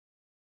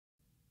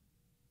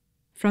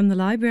From the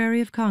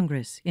Library of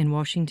Congress in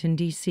Washington,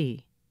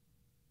 D.C.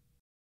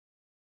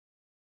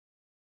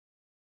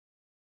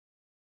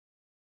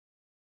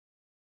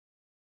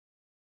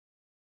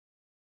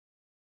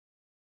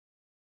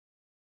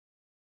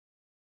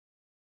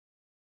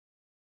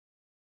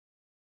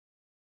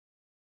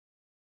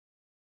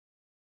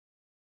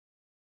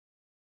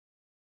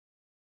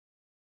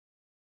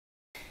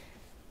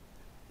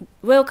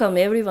 Welcome,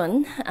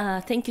 everyone.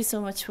 Thank you so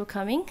much for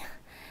coming.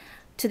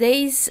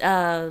 Today's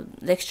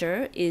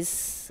lecture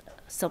is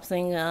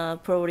something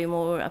probably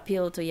more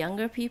appeal to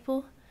younger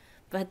people,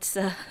 but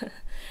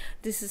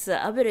this is the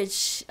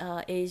average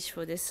age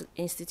for this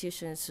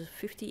institution is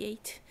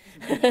 58.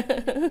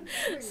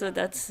 So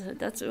that's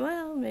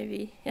well,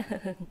 maybe.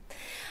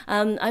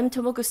 I'm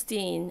Tomoko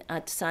Steen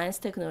at Science,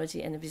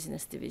 Technology, and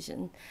Business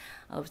Division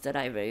of the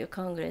Library of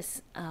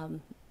Congress.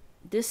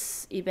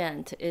 This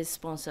event is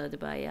sponsored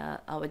by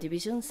our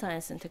division,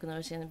 Science and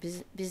Technology and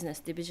Business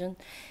Division,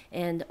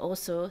 and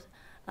also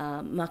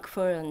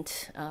McFarland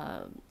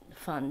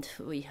Fund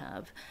we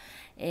have.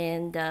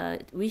 And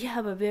we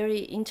have a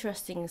very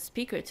interesting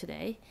speaker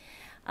today.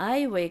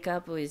 I wake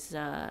up with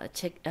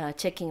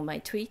checking my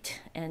tweet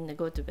and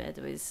go to bed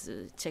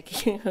with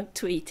checking a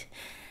tweet,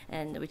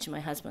 and which my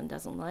husband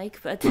doesn't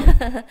like, but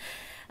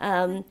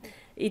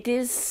it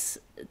is,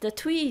 the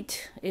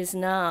tweet is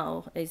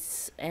now,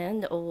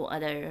 and all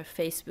other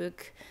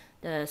Facebook,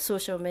 the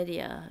social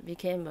media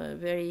became a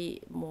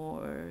very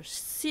more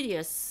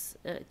serious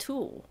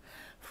tool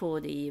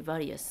for the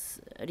various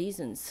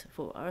reasons,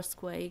 for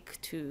earthquake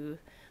to,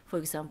 for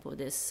example,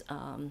 this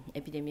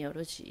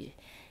epidemiology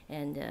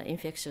and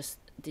infectious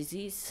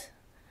disease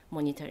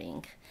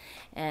monitoring.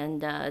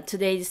 And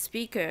today's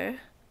speaker,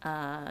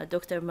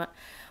 Dr.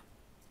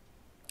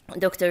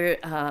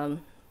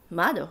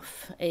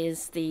 Madoff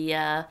is the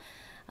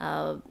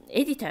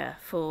editor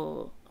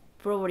for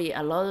probably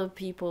a lot of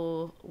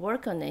people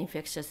work on the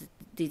infectious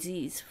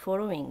disease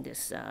following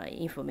this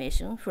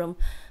information from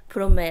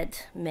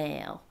ProMed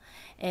Mail.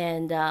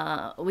 And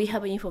we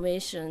have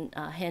information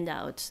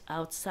handouts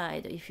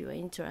outside. If you are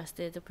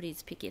interested,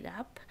 please pick it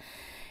up.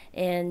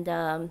 And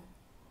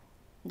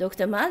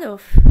Dr.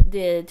 Madoff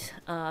did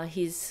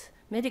his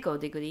medical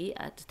degree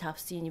at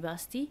Tufts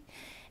University,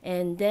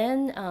 and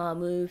then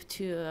moved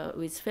to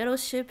with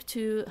fellowship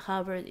to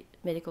Harvard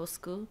Medical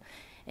School,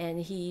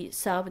 and he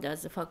served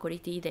as a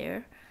faculty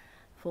there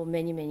for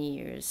many, many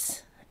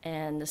years,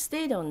 and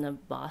stayed on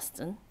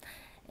Boston,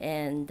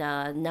 and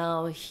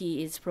now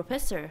he is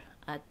professor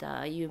at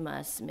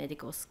UMass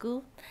Medical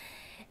School,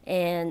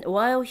 and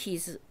while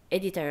he's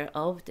editor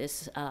of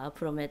this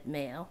ProMed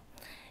Mail,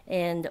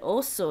 and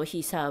also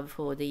he served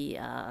for the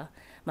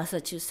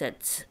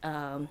Massachusetts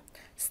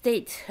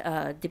State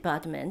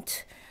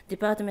Department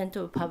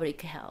of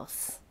Public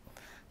Health.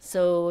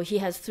 So he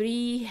has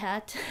 3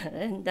 hats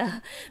and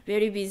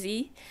very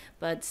busy,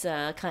 but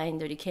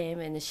kindly came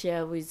and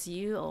shared with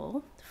you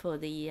all for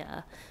the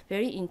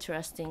very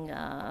interesting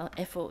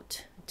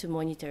effort to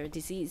monitor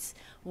disease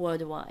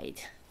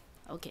worldwide.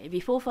 Okay,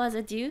 before further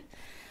ado,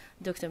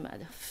 Dr.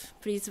 Madoff,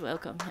 please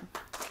welcome him.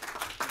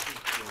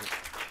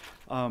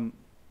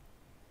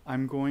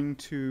 I'm going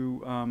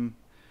to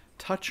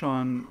touch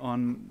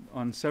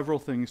on several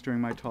things during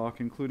my talk,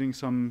 including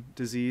some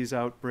disease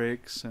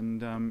outbreaks,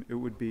 and it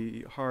would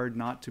be hard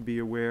not to be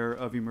aware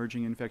of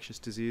emerging infectious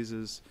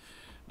diseases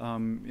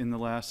in the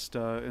last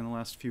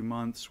few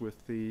months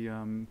with the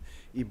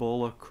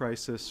Ebola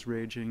crisis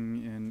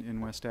raging in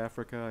West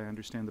Africa. I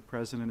understand the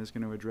president is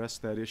going to address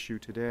that issue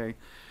today.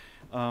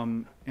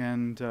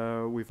 And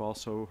we've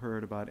also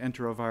heard about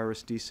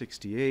enterovirus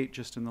D68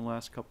 just in the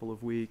last couple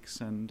of weeks,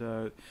 and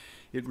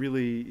it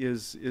really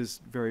is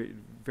very,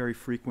 very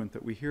frequent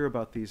that we hear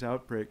about these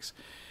outbreaks.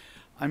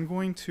 I'm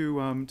going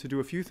to do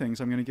a few things.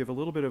 I'm going to give a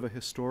little bit of a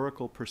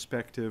historical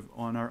perspective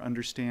on our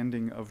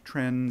understanding of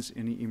trends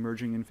in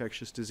emerging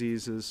infectious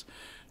diseases,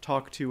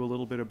 talk to you a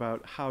little bit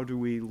about how do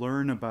we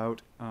learn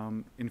about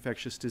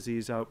infectious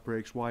disease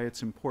outbreaks, why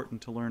it's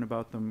important to learn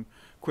about them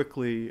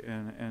quickly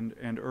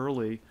and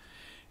early.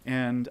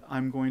 And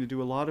I'm going to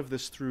do a lot of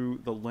this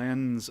through the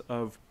lens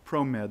of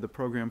ProMed, the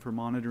Program for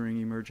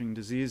Monitoring Emerging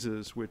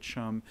Diseases, which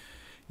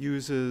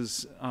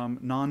uses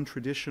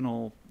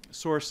non-traditional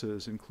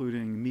sources,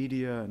 including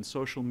media and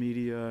social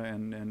media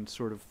and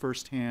sort of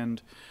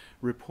first-hand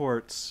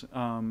reports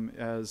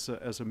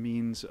as a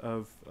means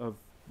of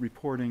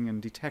reporting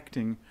and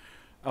detecting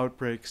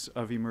outbreaks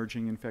of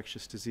emerging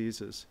infectious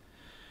diseases.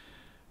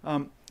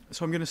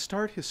 So I'm going to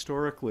start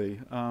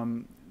historically.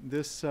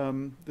 This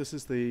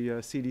is the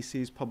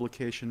CDC's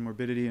publication,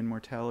 Morbidity and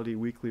Mortality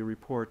Weekly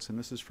Reports, and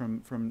this is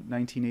from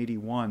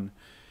 1981.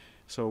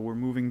 So we're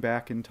moving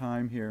back in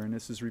time here, and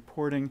this is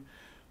reporting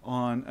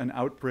on an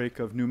outbreak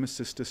of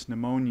pneumocystis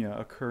pneumonia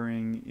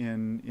occurring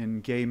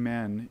in gay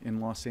men in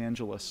Los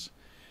Angeles.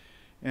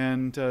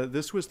 And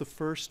this was the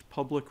first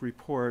public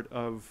report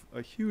of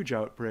a huge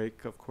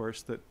outbreak, of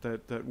course,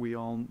 that we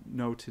all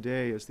know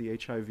today as the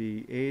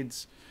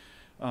HIV/AIDS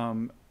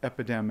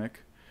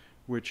epidemic,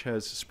 which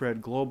has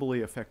spread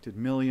globally, affected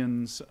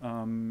millions,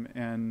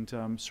 and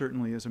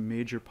certainly is a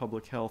major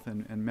public health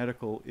and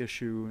medical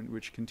issue,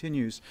 which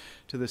continues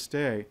to this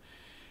day.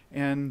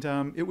 And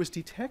it was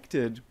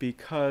detected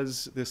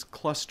because this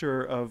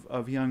cluster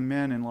of young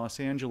men in Los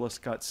Angeles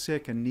got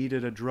sick and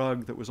needed a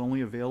drug that was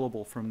only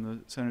available from the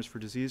Centers for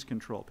Disease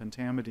Control,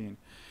 pentamidine.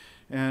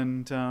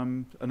 And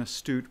an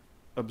astute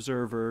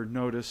observer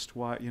noticed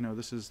why,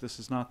 this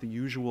is not the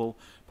usual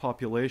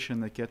population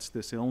that gets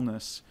this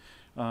illness.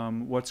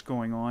 What's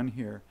going on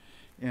here?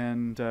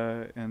 And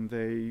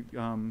they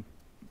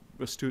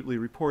astutely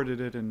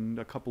reported it, and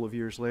a couple of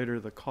years later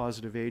the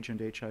causative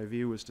agent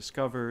HIV was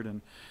discovered.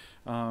 And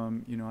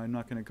I'm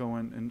not going to go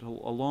into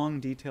a long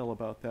detail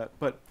about that,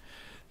 but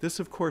this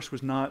of course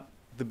was not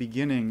the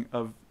beginning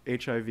of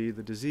HIV,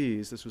 the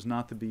disease. This was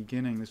not the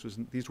beginning.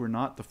 These were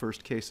not the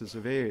first cases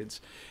of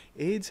AIDS.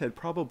 AIDS had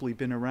probably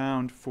been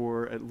around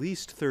for at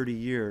least 30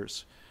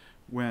 years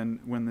when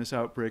this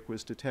outbreak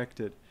was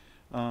detected.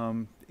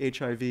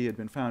 HIV had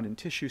been found in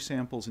tissue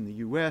samples in the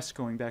US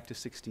going back to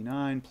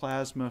 '69,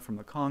 plasma from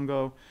the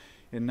Congo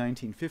in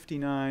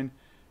 1959,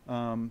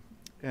 and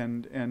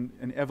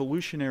an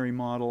evolutionary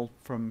model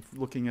from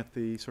looking at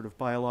the sort of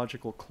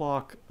biological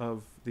clock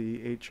of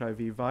the HIV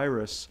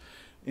virus.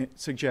 It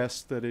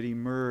suggests that it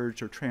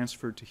emerged or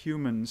transferred to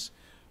humans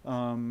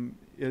in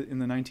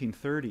the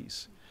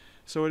 1930s.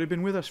 So it had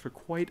been with us for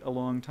quite a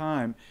long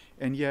time,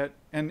 and yet,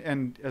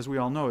 and as we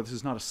all know, this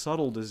is not a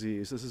subtle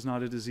disease. This is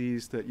not a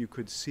disease that you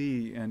could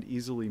see and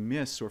easily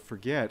miss or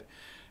forget,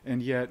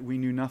 and yet we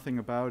knew nothing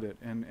about it.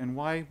 And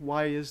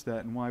why is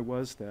that, and why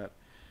was that?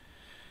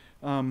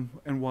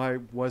 And why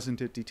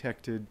wasn't it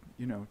detected,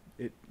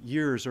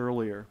 years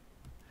earlier?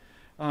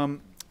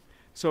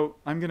 So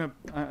I'm gonna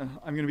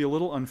be a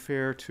little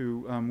unfair to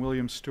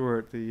William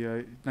Stewart, the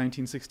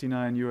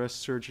 1969 U.S.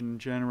 Surgeon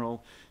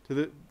General.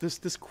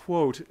 This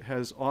quote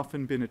has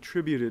often been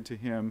attributed to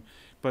him,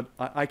 but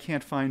I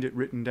can't find it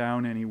written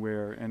down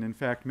anywhere. And in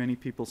fact, many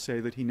people say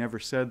that he never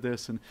said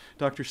this. And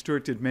Dr.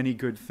 Stewart did many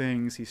good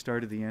things. He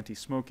started the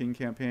anti-smoking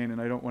campaign, and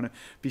I don't want to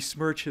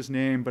besmirch his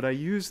name, but I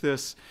use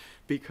this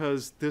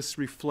because this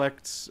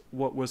reflects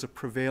what was a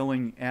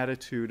prevailing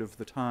attitude of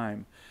the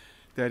time,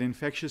 that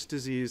infectious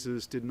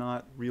diseases did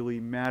not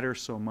really matter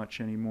so much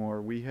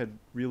anymore. We had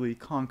really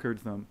conquered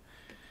them.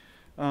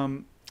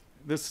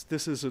 This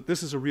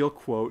is a real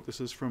quote.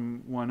 This is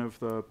from one of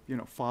the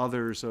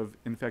fathers of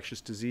infectious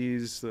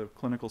disease, the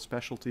clinical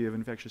specialty of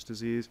infectious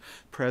disease,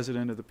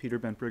 president of the Peter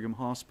Bent Brigham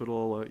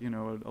Hospital,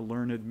 a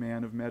learned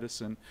man of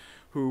medicine,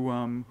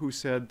 who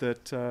said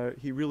that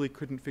he really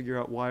couldn't figure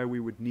out why we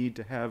would need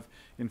to have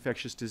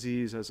infectious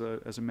disease as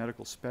a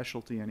medical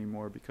specialty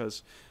anymore,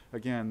 because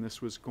again,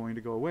 this was going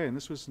to go away, and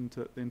this was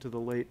into the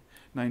late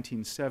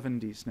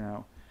 1970s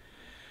now.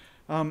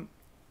 And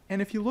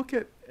if you look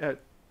at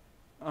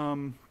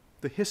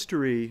the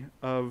history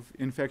of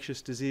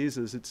infectious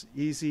diseases, it's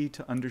easy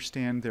to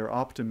understand their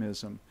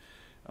optimism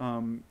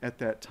at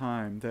that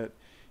time. That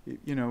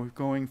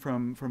going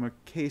from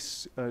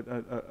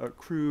a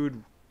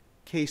crude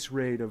case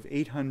rate of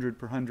 800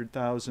 per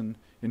 100,000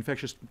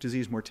 infectious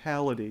disease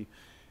mortality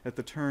at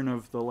the turn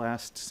of the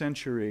last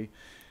century,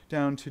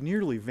 down to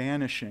nearly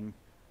vanishing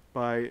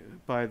by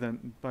the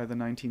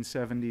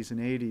 1970s and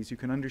 80s, you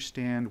can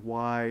understand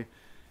why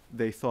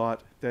they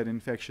thought that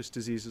infectious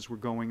diseases were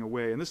going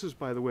away. And this is,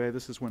 by the way,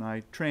 this is when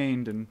I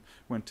trained and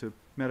went to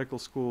medical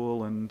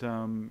school, and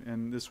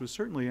this was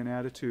certainly an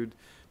attitude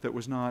that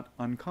was not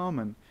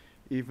uncommon,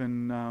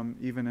 even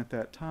at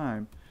that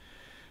time.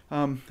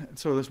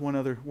 So there's one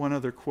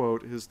other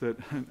quote is that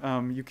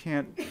you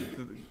can't.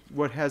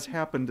 What has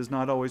happened does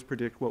not always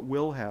predict what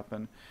will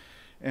happen,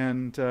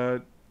 and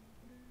by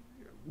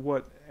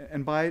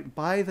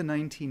the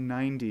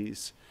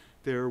 1990s.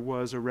 There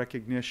was a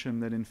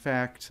recognition that, in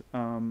fact,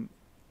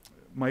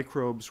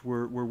 microbes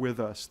were with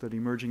us, that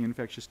emerging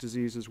infectious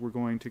diseases were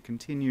going to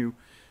continue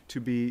to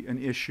be an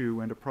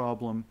issue and a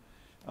problem,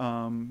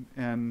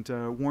 and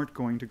weren't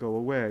going to go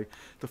away.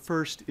 The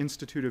first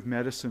Institute of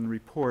Medicine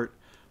report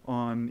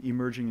on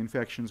emerging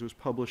infections was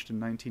published in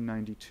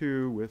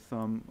 1992 with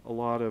a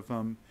lot of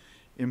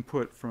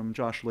input from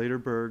Josh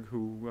Lederberg,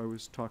 who I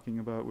was talking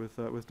about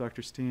with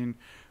Dr. Steen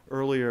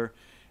earlier.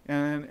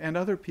 And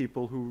other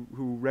people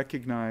who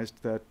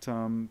recognized that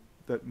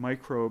that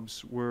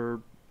microbes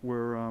were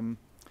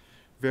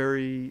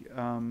very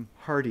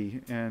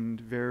hardy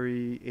and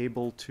very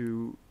able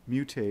to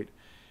mutate.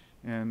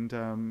 And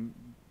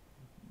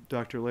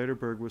Dr.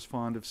 Lederberg was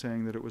fond of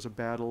saying that it was a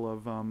battle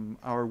of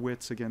our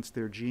wits against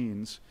their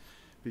genes,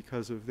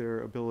 because of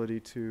their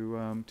ability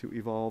to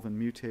evolve and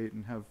mutate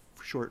and have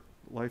short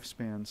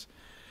lifespans.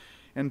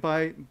 And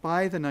by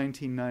the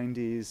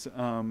 1990s,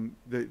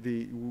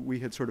 we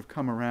had sort of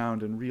come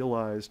around and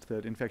realized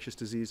that infectious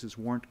diseases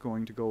weren't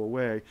going to go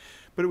away.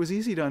 But it was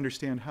easy to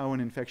understand how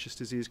an infectious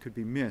disease could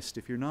be missed.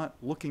 If you're not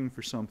looking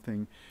for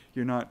something,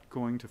 you're not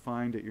going to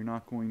find it, you're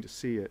not going to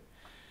see it.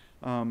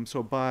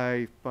 So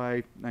by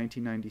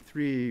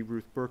 1993,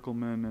 Ruth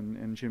Berkelman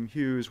and Jim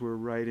Hughes were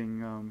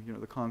writing,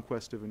 The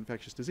Conquest of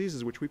Infectious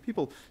Diseases, which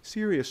people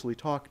seriously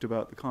talked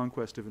about the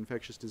conquest of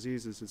infectious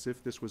diseases as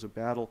if this was a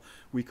battle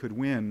we could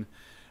win.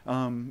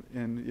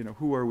 And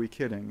who are we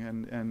kidding?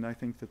 And I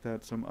think that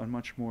that's a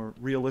much more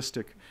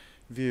realistic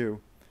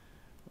view.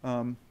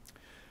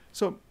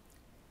 So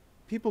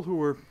people who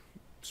were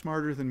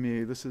smarter than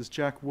me, this is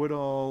Jack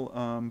Woodall,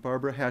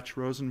 Barbara Hatch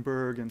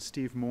Rosenberg, and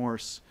Steve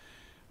Morse,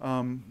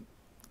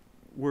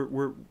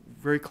 were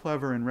very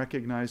clever in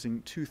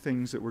recognizing two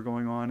things that were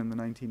going on in the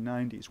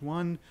 1990s.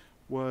 One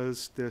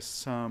was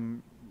this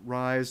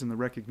rise in the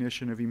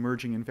recognition of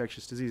emerging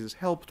infectious diseases,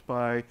 helped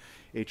by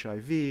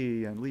HIV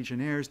and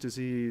Legionnaire's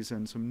disease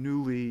and some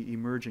newly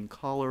emerging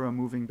cholera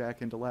moving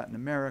back into Latin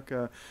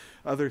America,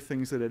 other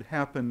things that had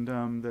happened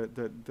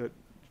that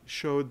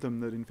showed them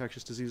that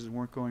infectious diseases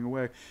weren't going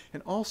away,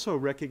 and also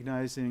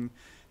recognizing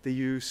the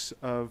use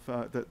of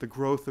the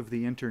growth of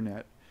the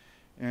internet.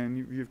 And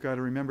you've got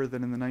to remember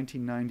that in the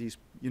 1990s,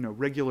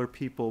 regular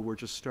people were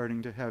just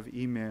starting to have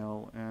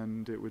email,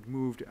 and it would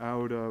moved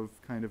out of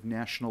kind of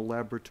national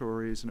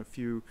laboratories and a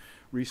few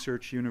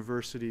research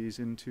universities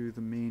into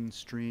the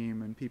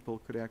mainstream, and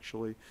people could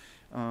actually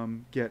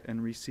get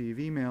and receive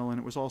email, and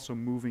it was also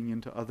moving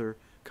into other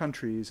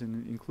countries,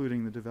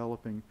 including the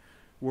developing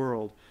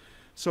world.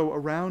 So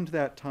around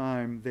that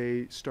time,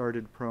 they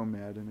started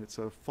ProMed, and it's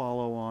a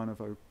follow-on of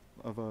a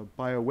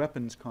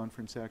bioweapons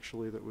conference,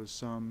 actually, that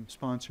was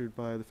sponsored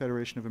by the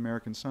Federation of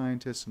American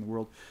Scientists and the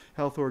World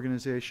Health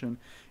Organization.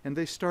 And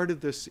they started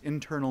this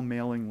internal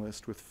mailing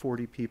list with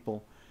 40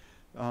 people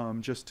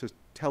just to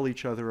tell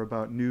each other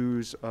about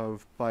news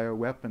of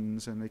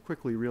bioweapons, and they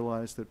quickly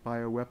realized that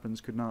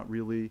bioweapons could not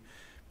really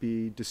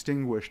be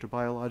distinguished. A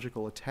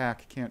biological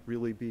attack can't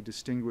really be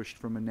distinguished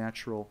from a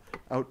natural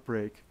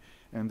outbreak,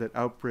 and that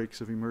outbreaks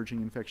of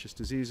emerging infectious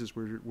diseases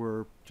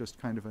were just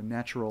kind of a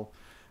natural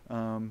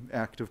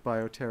act of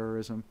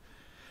bioterrorism.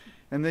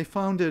 And they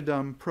founded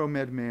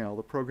ProMed Mail,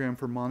 the Program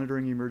for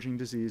Monitoring Emerging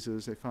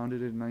Diseases. They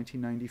founded it in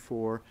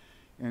 1994,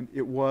 and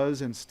it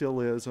was and still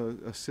is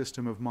a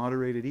system of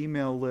moderated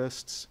email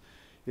lists.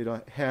 It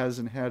has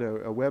and had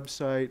a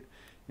website,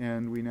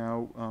 and we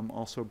now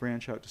also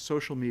branch out to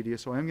social media.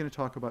 So I'm going to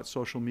talk about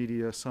social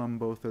media some,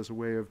 both as a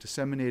way of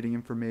disseminating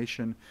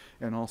information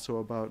and also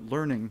about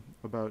learning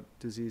about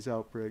disease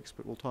outbreaks,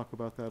 but we'll talk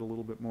about that a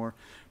little bit more.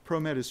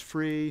 ProMed is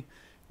free.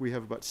 We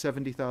have about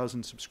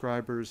 70,000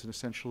 subscribers, and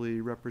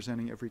essentially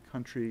representing every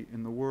country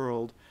in the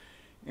world.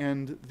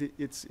 And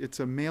it's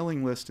a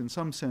mailing list in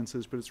some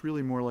senses, but it's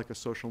really more like a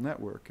social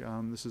network.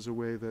 This is a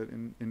way that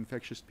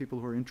infectious people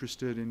who are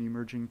interested in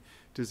emerging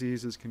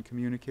diseases can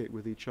communicate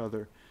with each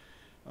other.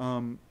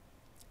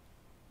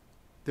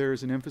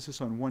 There's an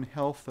emphasis on One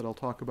Health that I'll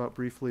talk about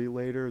briefly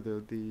later,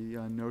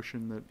 the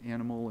notion that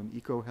animal and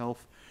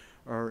eco-health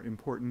are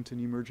important in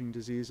emerging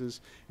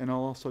diseases. And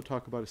I'll also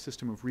talk about a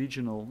system of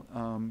regional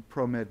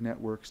ProMed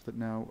networks that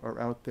now are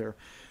out there.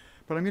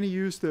 But I'm going to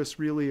use this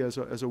really as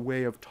a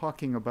way of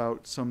talking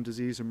about some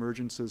disease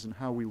emergences and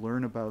how we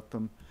learn about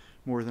them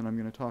more than I'm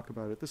going to talk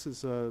about it. This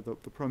is the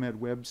ProMed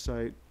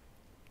website.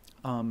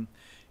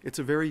 It's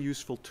a very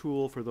useful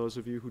tool for those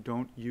of you who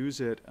don't use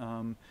it.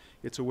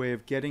 It's a way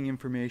of getting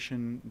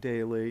information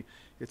daily.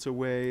 It's a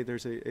way,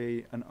 there's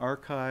an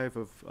archive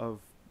of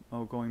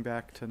going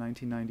back to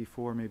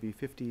 1994, maybe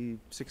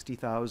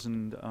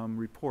 60,000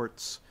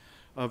 reports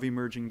of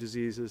emerging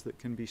diseases that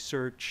can be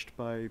searched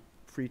by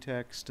free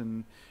text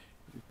and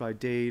by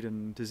date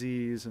and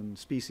disease and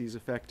species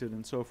affected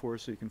and so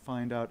forth, so you can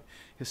find out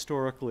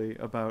historically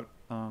about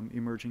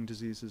emerging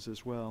diseases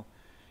as well.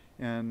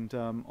 And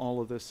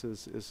all of this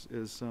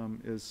is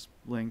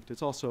linked.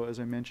 It's also, as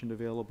I mentioned,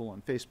 available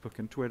on Facebook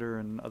and Twitter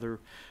and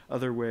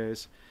other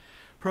ways.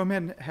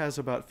 ProMed has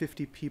about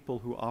 50 people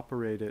who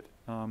operate it.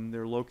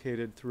 They're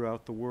located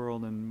throughout the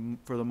world, and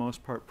for the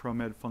most part,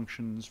 ProMed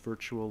functions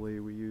virtually.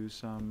 We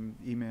use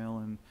email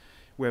and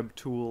web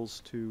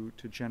tools to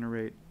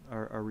generate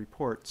our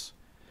reports.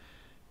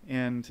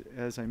 And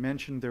as I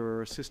mentioned, there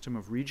are a system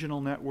of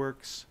regional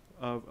networks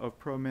of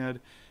ProMed.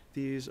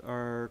 These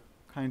are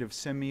kind of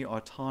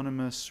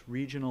semi-autonomous,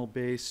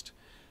 regional-based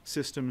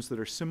systems that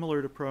are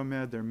similar to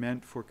ProMed. They're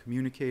meant for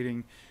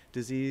communicating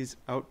disease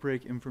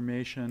outbreak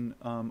information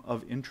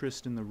of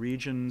interest in the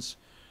regions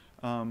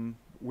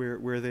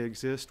where they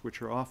exist,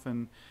 which are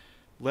often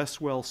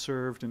less well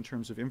served in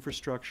terms of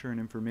infrastructure and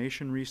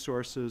information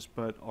resources,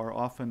 but are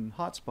often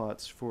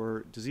hotspots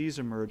for disease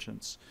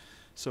emergence.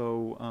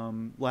 So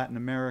Latin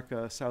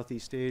America,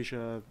 Southeast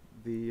Asia,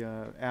 the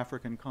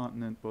African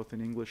continent, both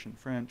in English and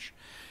French,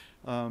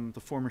 the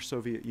former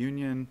Soviet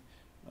Union,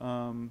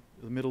 the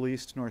Middle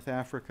East, North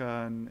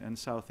Africa, and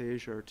South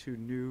Asia are two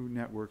new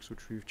networks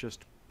which we've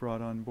just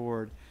brought on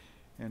board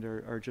and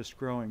are just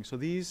growing. So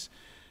these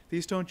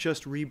don't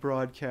just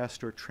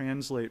rebroadcast or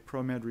translate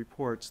ProMed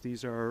reports.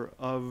 These are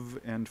of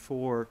and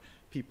for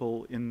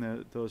people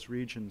in those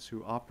regions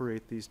who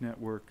operate these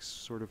networks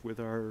sort of with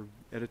our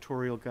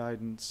editorial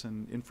guidance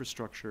and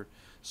infrastructure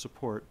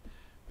support.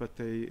 But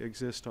they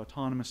exist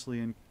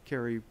autonomously and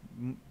carry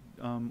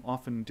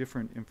often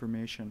different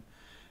information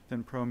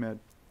than ProMed.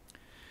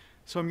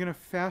 So I'm going to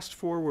fast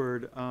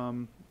forward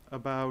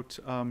about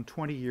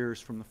 20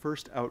 years from the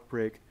first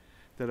outbreak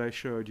that I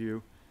showed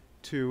you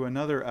to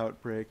another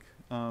outbreak.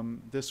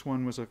 This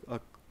one was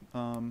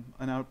an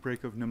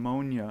outbreak of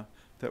pneumonia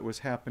that was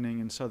happening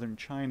in southern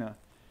China.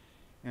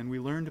 And we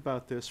learned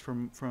about this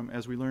from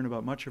as we learn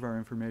about much of our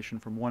information,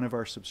 from one of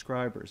our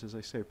subscribers. As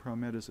I say,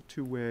 ProMed is a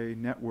two-way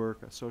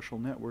network, a social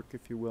network,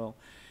 if you will.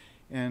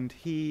 And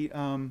he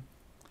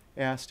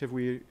asked if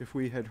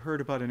we had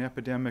heard about an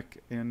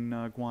epidemic in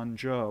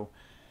Guangzhou.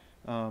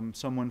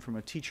 Someone from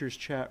a teacher's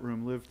chat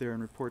room lived there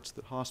and reports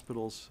that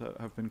hospitals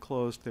have been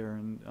closed there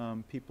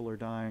and people are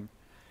dying.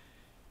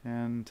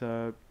 And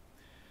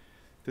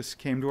this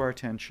came to our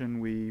attention.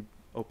 We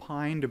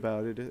opined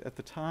about it. At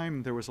the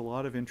time, there was a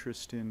lot of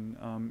interest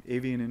in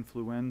avian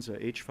influenza.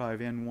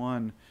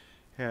 H5N1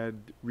 had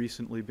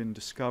recently been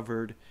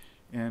discovered,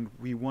 and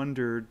we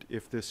wondered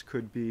if this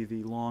could be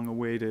the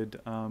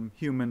long-awaited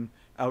human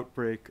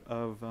outbreak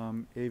of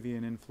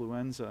avian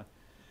influenza.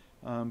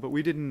 But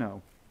we didn't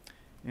know.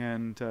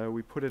 And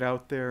we put it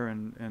out there,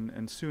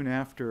 and soon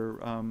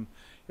after,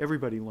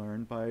 everybody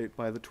learned.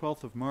 By the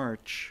 12th of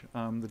March,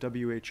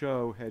 the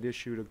WHO had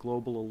issued a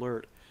global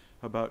alert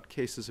about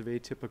cases of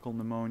atypical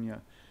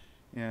pneumonia.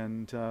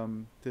 And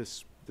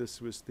this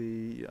was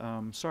the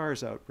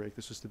SARS outbreak.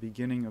 This was the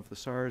beginning of the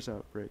SARS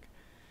outbreak.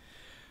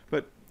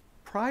 But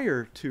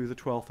prior to the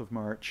 12th of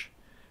March,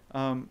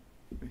 a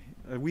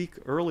week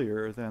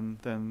earlier than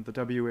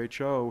the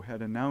WHO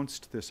had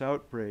announced this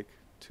outbreak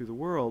to the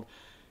world,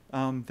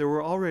 there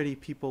were already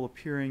people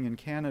appearing in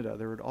Canada.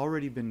 There had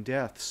already been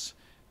deaths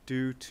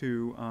due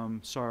to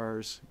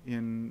SARS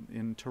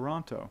in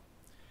Toronto.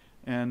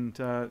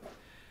 And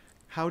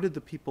how did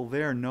the people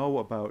there know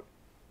about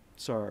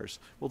SARS?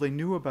 Well, they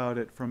knew about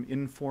it from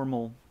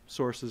informal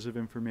sources of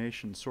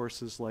information,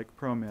 sources like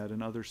ProMed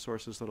and other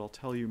sources that I'll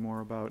tell you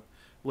more about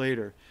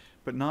later,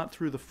 but not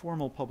through the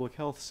formal public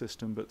health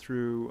system, but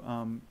through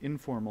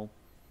informal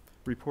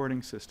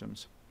reporting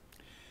systems.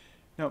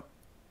 Now,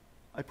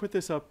 I put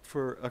this up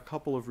for a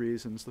couple of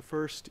reasons. The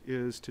first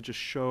is to just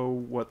show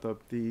what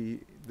the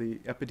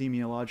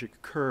epidemiologic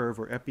curve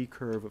or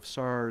epi-curve of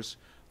SARS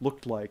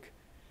looked like.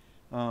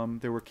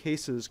 There were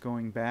cases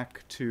going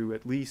back to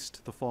at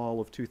least the fall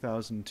of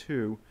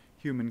 2002,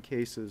 human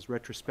cases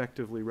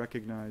retrospectively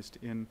recognized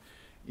in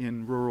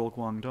rural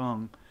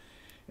Guangdong.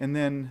 And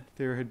then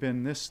there had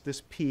been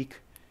this peak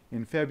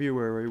in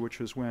February, which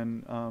was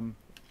when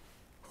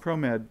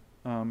ProMed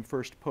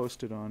first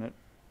posted on it.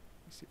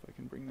 Let's see if I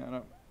can bring that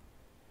up.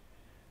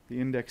 The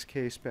index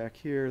case back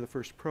here, the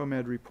first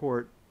ProMed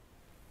report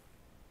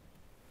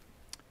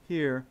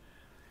here.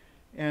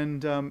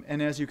 And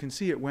as you can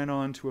see, it went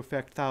on to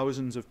affect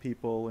thousands of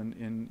people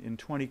in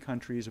 20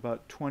 countries.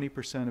 About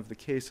 20% of the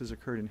cases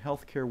occurred in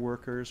healthcare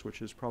workers,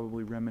 which is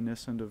probably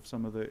reminiscent of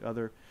some of the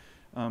other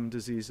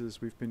diseases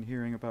we've been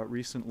hearing about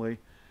recently.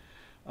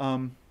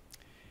 And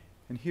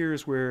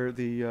here's where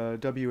the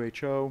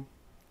WHO, oh,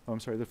 I'm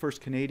sorry, the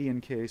first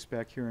Canadian case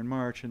back here in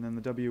March, and then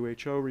the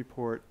WHO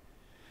report.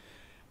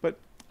 But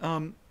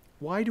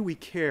why do we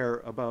care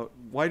about,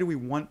 why do we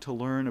want to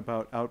learn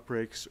about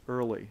outbreaks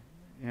early?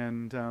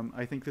 And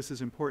I think this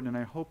is important, and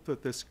I hope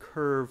that this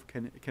curve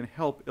can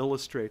help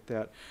illustrate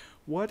that.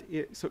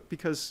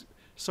 Because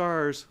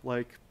SARS,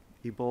 like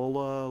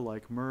Ebola,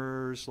 like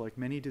MERS, like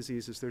many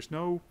diseases, there's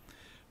no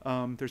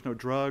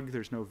drug,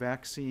 there's no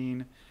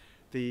vaccine.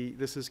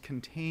 This is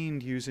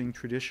contained using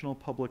traditional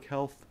public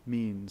health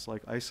means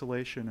like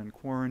isolation and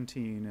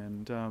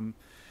quarantine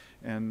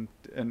and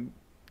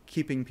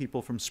keeping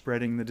people from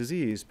spreading the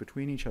disease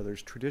between each other.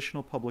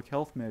 Traditional public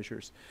health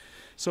measures.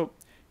 So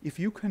if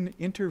you can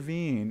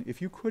intervene,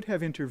 if you could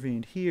have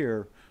intervened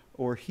here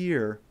or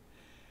here,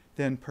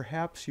 then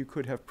perhaps you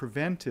could have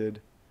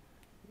prevented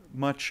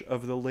much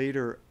of the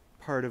later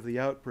part of the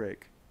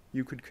outbreak.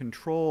 You could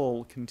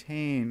control,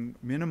 contain,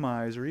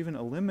 minimize, or even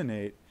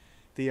eliminate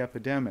the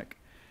epidemic.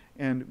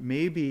 And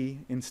maybe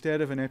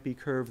instead of an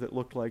epi-curve that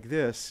looked like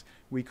this,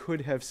 we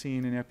could have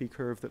seen an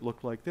epi-curve that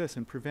looked like this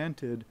and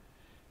prevented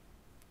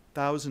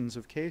thousands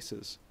of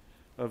cases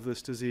of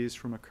this disease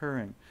from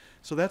occurring.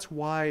 So that's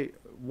why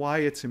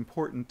it's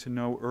important to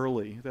know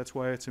early. That's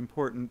why it's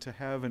important to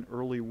have an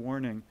early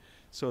warning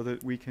so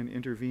that we can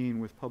intervene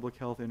with public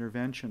health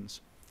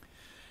interventions.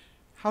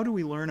 How do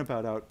we learn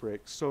about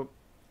outbreaks? So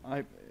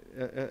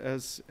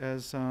as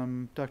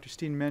Dr.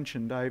 Steen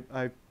mentioned,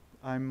 I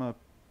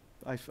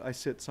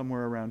sit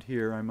somewhere around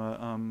here. I'm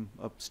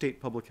a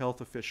state public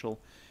health official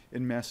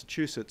in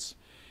Massachusetts,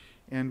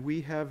 and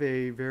we have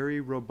a very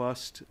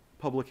robust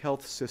public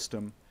health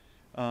system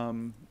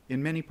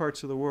in many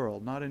parts of the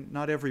world.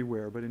 Not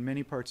everywhere, but in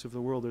many parts of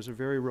the world, there's a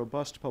very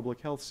robust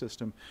public health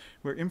system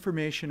where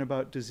information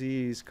about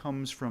disease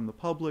comes from the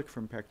public,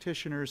 from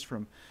practitioners,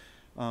 from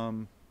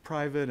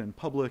private and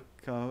public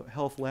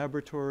health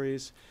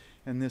laboratories,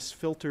 and this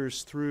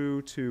filters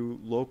through to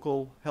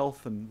local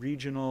health and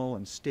regional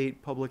and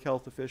state public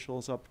health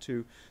officials up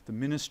to the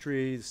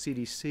ministry, the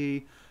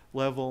CDC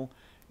level,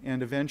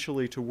 and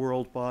eventually to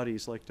world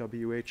bodies like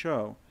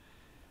WHO.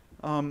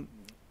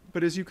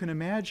 But as you can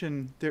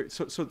imagine,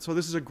 so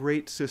this is a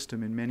great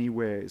system in many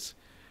ways.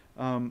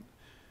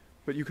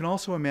 But you can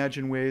also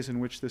imagine ways in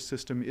which this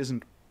system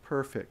isn't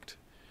perfect.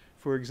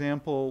 For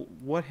example,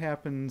 what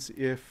happens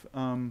if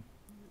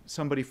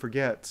somebody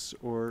forgets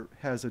or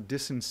has a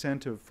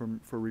disincentive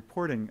for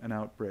reporting an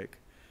outbreak?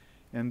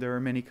 And there are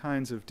many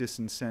kinds of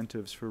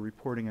disincentives for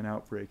reporting an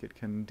outbreak. It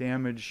can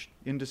damage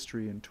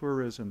industry and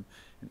tourism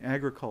and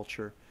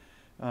agriculture.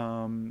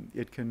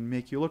 It can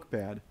make you look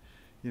bad.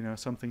 You know,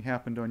 something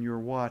happened on your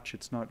watch,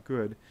 it's not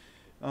good.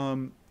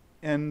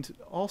 And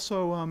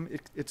also,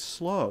 it's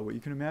slow. You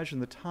can imagine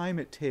the time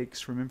it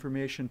takes from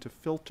information to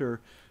filter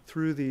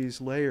through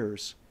these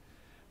layers.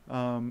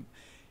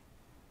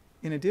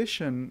 In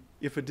addition,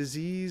 if a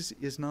disease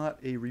is not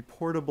a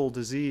reportable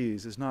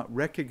disease, is not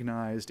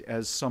recognized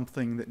as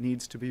something that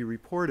needs to be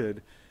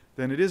reported,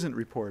 then it isn't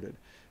reported.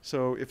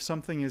 So if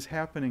something is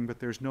happening but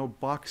there's no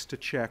box to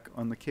check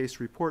on the case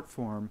report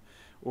form,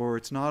 or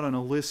it's not on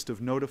a list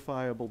of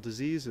notifiable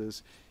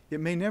diseases,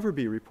 it may never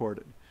be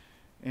reported.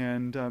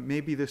 And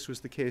maybe this was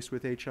the case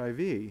with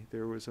HIV.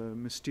 There was a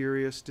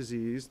mysterious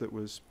disease that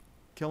was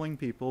killing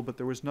people, but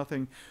there was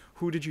nothing.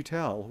 Who did you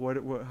tell?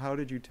 How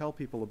did you tell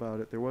people about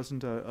it? There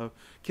wasn't a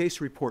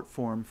case report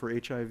form for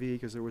HIV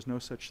because there was no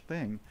such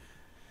thing.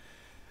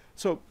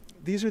 So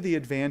these are the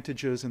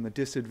advantages and the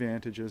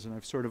disadvantages, and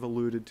I've sort of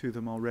alluded to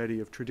them already,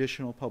 of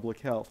traditional public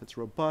health. It's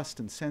robust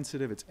and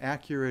sensitive, it's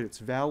accurate, it's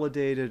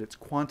validated, it's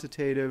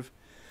quantitative,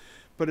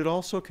 but it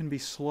also can be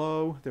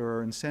slow. There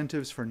are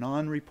incentives for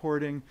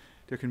non-reporting.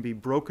 There can be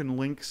broken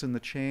links in the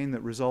chain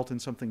that result in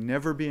something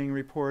never being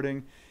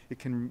reporting. It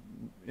can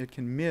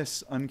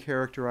miss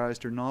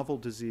uncharacterized or novel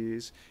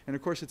disease, and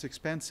of course it's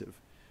expensive.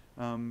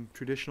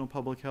 Traditional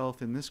public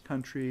health in this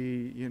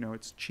country, you know,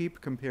 it's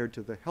cheap compared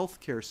to the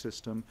healthcare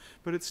system,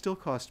 but it still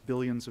costs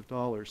billions of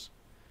dollars.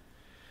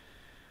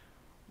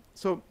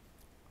 So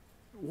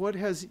what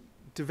has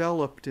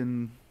developed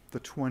in the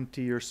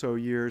 20 or so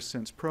years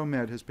since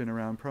ProMed has been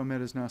around,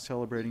 ProMed is now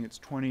celebrating its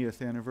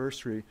 20th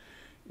anniversary,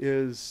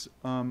 is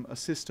a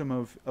system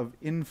of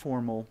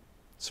informal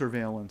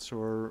surveillance,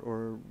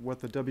 or what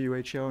the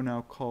WHO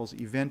now calls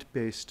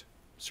event-based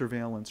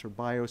surveillance or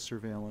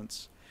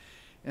biosurveillance.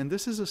 And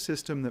this is a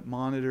system that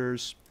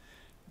monitors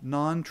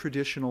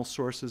non-traditional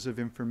sources of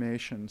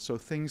information, so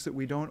things that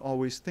we don't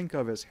always think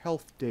of as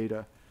health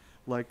data,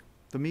 like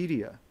the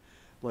media,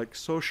 like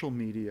social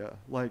media,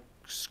 like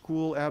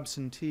school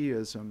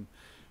absenteeism,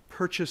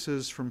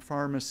 purchases from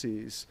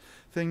pharmacies,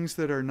 things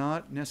that are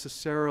not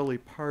necessarily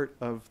part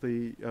of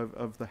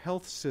the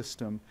health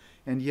system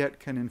and yet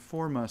can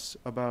inform us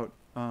about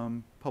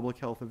public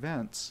health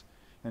events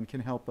and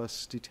can help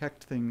us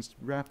detect things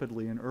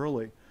rapidly and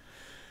early.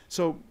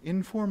 So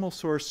informal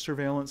source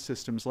surveillance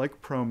systems like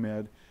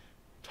ProMed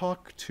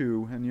talk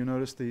to, and you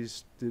notice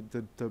these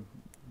the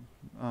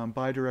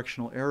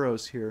bidirectional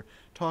arrows here,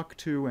 talk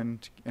to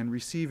and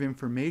receive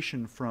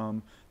information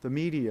from the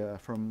media,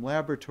 from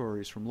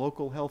laboratories, from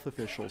local health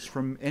officials,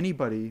 from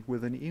anybody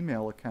with an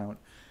email account,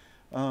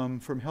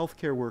 from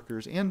healthcare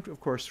workers, and of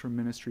course from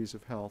ministries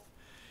of health.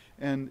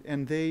 And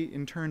they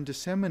in turn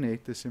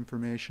disseminate this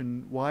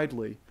information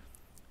widely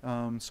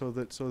so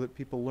that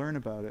people learn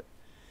about it.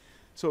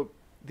 So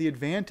the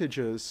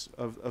advantages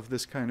of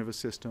this kind of a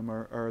system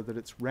are that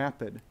it's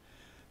rapid,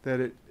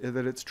 that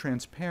it's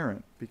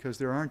transparent, because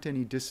there aren't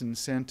any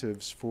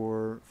disincentives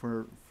for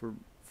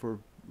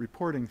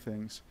reporting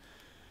things.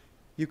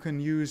 You can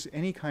use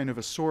any kind of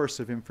a source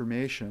of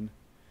information.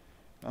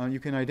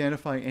 You can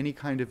identify any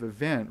kind of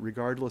event,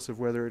 regardless of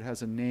whether it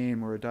has a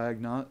name or a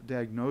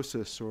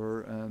diagnosis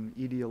or an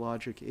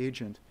etiologic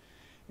agent.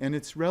 And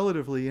it's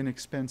relatively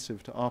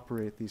inexpensive to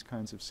operate these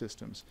kinds of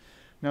systems.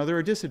 Now, there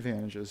are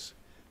disadvantages.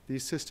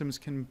 These systems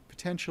can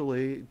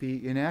potentially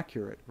be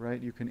inaccurate,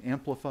 right? You can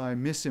amplify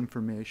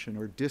misinformation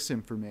or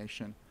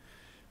disinformation.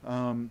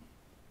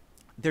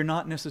 They're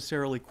not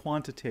necessarily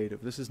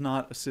quantitative. This is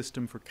not a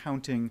system for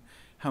counting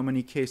how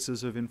many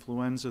cases of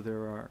influenza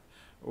there are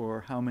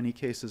or how many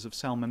cases of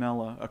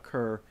salmonella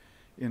occur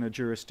in a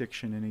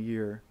jurisdiction in a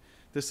year.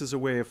 This is a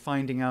way of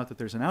finding out that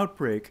there's an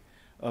outbreak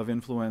of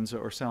influenza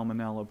or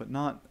salmonella, but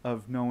not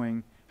of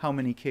knowing how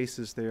many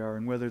cases they are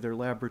and whether they're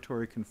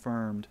laboratory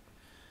confirmed.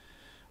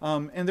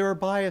 And there are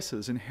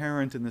biases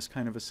inherent in this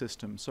kind of a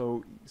system.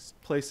 So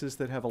places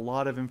that have a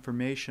lot of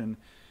information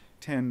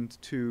tend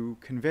to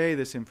convey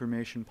this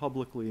information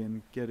publicly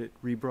and get it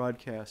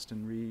rebroadcast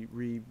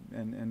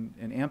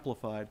and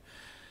amplified.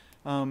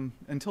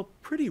 Until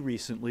pretty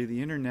recently,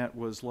 the internet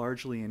was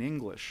largely in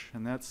English,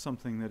 and that's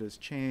something that has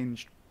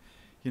changed,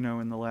 you know,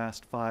 in the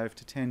last 5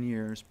 to 10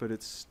 years, but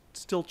it's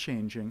still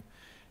changing.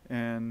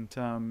 And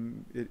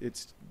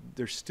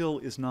there still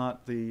is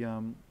not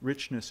the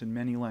richness in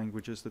many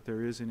languages that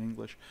there is in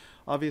English.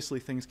 Obviously,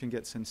 things can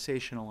get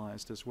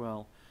sensationalized as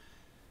well.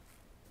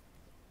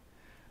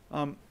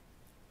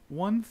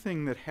 One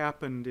thing that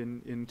happened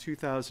in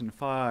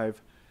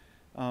 2005,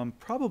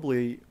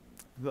 probably,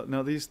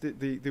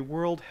 the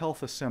World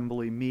Health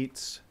Assembly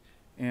meets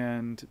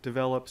and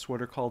develops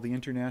what are called the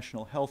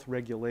International Health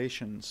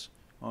Regulations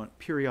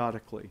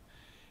periodically.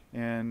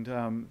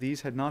 And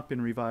these had not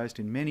been revised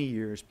in many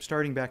years.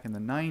 Starting back in the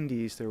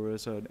 90s, there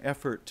was an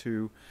effort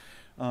to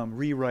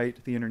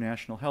rewrite the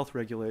international health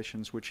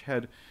regulations, which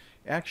had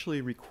actually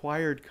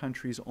required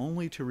countries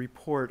only to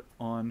report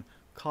on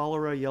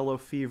cholera, yellow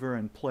fever,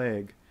 and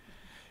plague.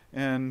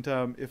 And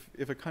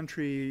if a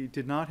country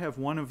did not have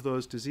one of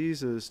those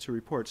diseases to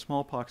report,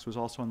 smallpox was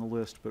also on the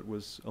list but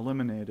was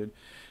eliminated,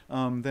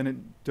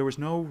 then there was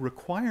no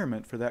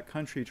requirement for that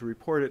country to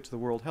report it to the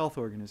World Health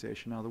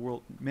Organization.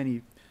 Now,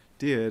 many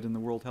did, and the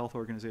World Health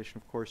Organization,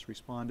 of course,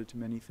 responded to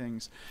many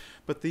things.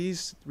 But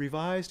these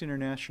revised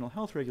international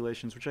health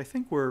regulations, which I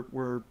think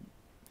were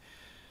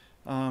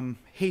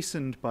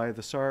hastened by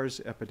the SARS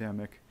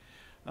epidemic,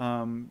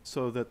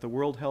 so that the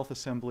World Health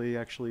Assembly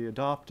actually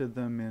adopted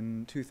them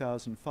in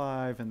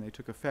 2005, and they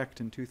took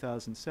effect in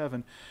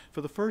 2007.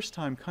 For the first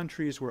time,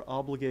 countries were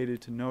obligated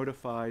to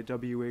notify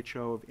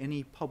WHO of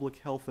any public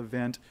health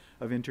event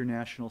of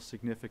international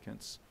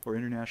significance or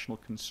international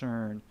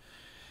concern.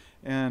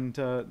 And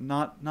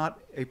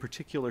not a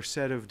particular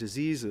set of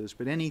diseases,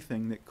 but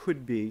anything that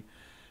could be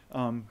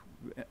an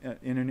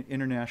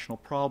international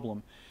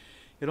problem.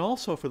 It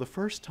also, for the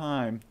first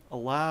time,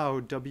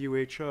 allowed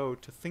WHO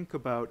to think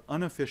about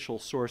unofficial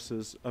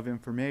sources of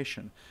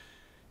information.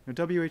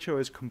 WHO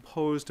is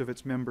composed of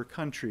its member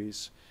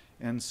countries,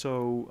 and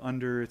so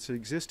under its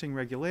existing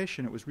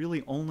regulation, it was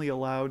really only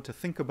allowed to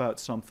think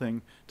about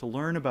something, to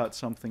learn about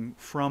something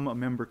from a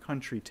member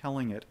country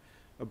telling it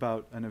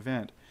about an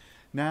event.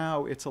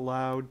 Now it's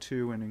allowed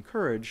to and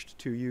encouraged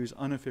to use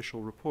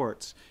unofficial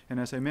reports. And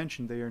as I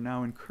mentioned, they are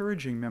now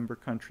encouraging member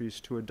countries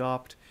to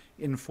adopt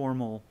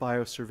informal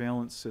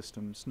biosurveillance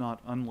systems, not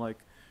unlike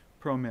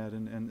ProMed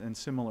and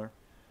similar.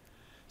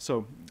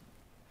 So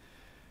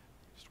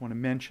just want to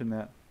mention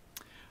that.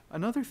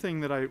 Another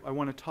thing that I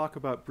want to talk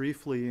about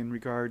briefly in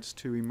regards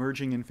to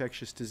emerging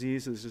infectious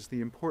diseases is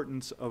the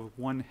importance of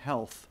One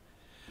Health.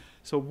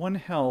 So One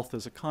Health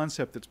is a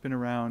concept that's been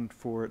around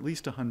for at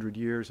least 100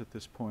 years at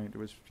this point. It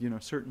was,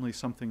 certainly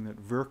something that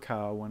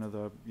Virchow, one of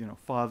the,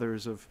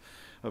 fathers of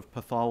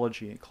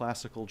pathology,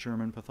 classical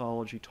German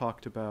pathology,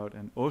 talked about,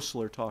 and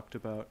Osler talked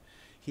about.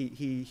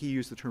 He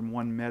used the term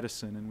One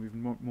Medicine, and we've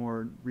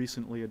more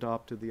recently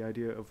adopted the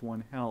idea of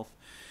One Health.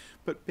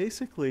 But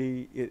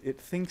basically, it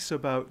thinks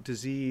about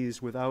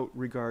disease without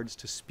regards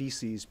to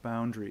species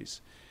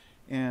boundaries.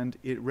 And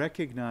it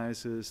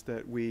recognizes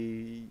that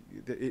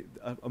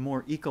a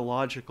more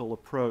ecological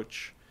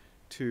approach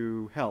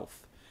to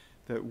health,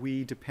 that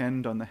we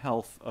depend on the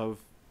health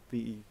of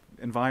the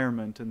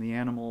environment and the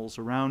animals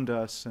around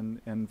us,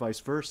 and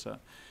vice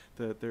versa.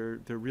 That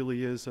there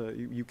really is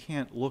you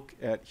can't look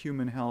at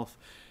human health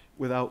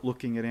without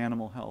looking at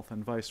animal health,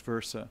 and vice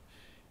versa.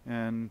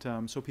 And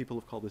so people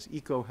have called this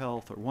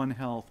eco-health or One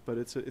Health, but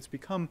it's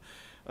become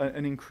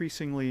an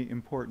increasingly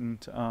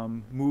important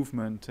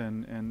movement,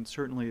 and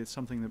certainly it's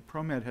something that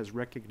ProMed has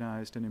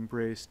recognized and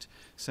embraced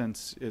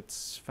since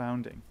its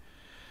founding.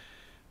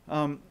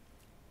 So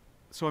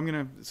I'm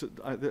going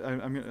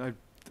to,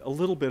 a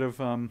little bit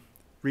of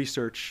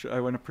research I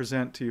want to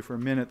present to you for a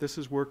minute. This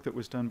is work that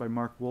was done by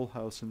Mark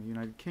Woolhouse in the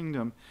United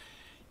Kingdom,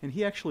 and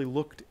he actually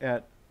looked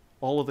at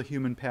all of the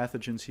human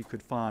pathogens he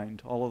could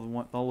find, all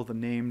of the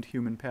named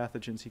human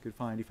pathogens he could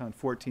find. He found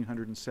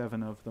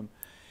 1,407 of them.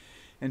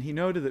 And he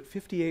noted that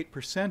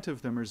 58%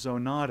 of them are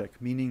zoonotic,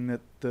 meaning that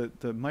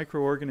the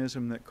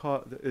microorganism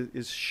that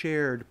is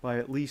shared by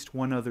at least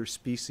one other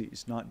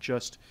species, not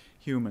just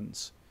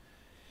humans.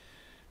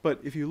 But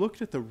if you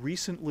looked at the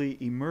recently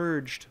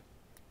emerged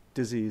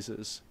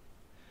diseases,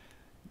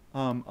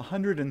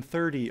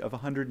 130 of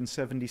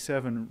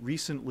 177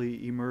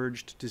 recently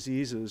emerged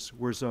diseases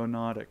were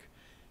zoonotic.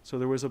 So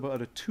there was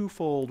about a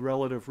twofold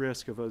relative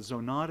risk of a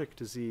zoonotic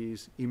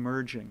disease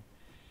emerging.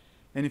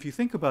 And if you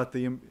think about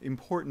the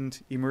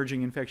important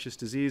emerging infectious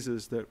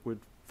diseases that would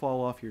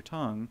fall off your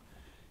tongue,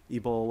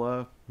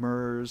 Ebola,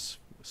 MERS,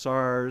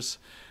 SARS,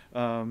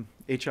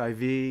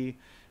 HIV,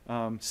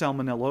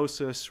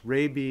 salmonellosis,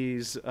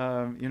 rabies,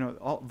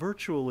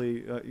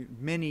 virtually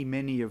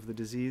many of the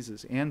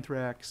diseases,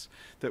 anthrax,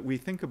 that we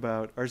think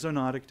about are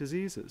zoonotic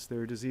diseases.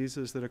 They're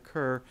diseases that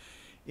occur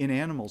in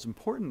animals,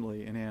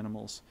 importantly in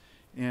animals.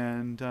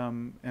 And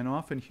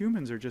often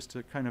humans are just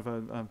a kind of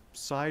a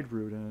side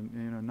route,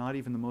 and not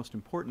even the most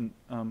important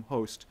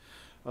host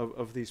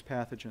of these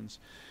pathogens.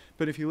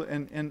 But if you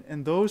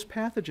and those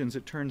pathogens,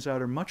 it turns out,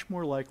 are much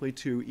more likely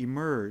to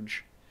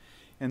emerge.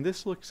 And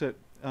this looks at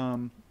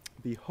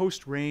the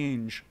host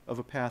range of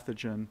a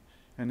pathogen,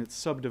 and it's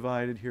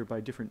subdivided here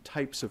by different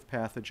types of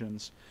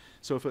pathogens.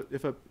 So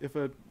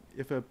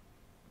if a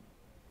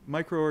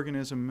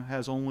microorganism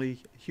has only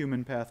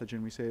human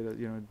pathogen, we say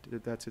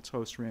that that's its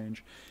host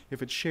range.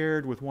 If it's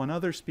shared with one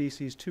other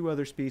species, two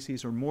other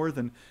species, or more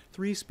than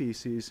 3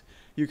 species,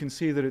 you can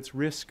see that its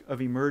risk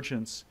of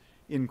emergence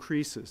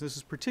increases. This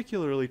is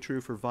particularly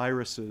true for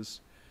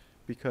viruses,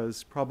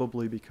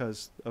 probably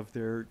because of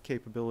their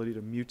capability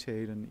to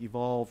mutate and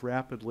evolve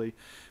rapidly.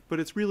 But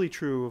it's really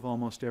true of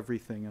almost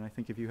everything, and I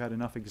think if you had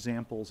enough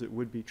examples, it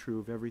would be true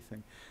of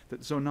everything.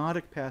 That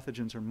zoonotic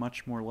pathogens are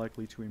much more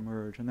likely to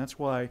emerge, and that's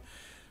why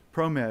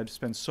ProMed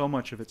spends so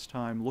much of its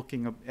time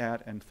looking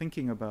at and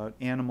thinking about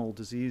animal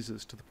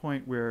diseases, to the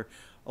point where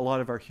a lot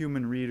of our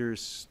human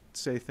readers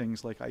say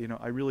things like,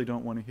 I really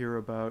don't want to hear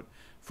about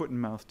foot and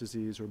mouth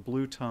disease or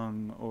blue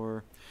tongue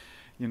or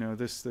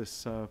this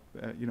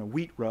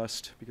wheat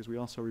rust, because we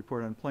also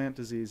report on plant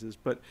diseases.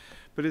 But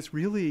it's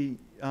really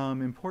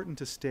important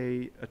to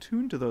stay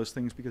attuned to those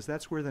things, because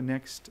that's where the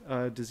next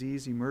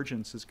disease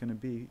emergence is going to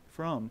be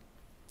from.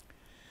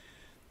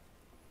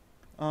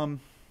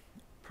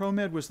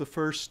 ProMed was the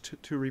first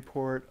to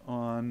report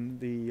on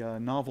the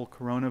novel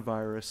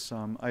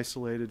coronavirus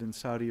isolated in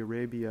Saudi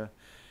Arabia.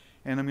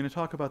 And I'm going to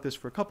talk about this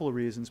for a couple of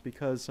reasons,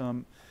 because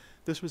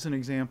this was an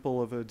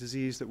example of a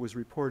disease that was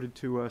reported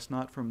to us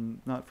not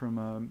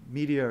from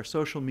media or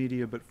social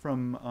media, but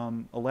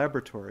from a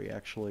laboratory,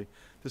 actually.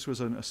 This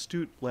was an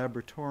astute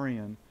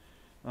laboratorian,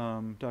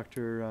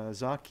 Dr.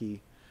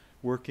 Zaki,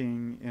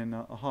 working in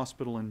a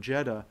hospital in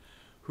Jeddah,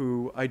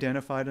 who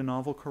identified a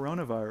novel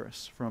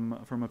coronavirus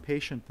from a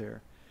patient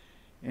there.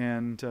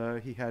 And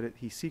he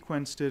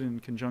sequenced it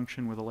in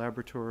conjunction with a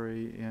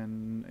laboratory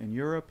in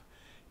Europe,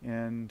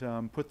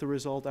 and put the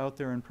result out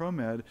there in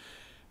ProMed,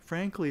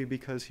 frankly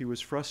because he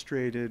was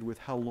frustrated with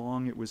how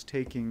long it was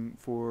taking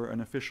for an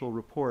official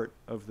report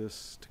of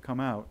this to come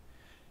out.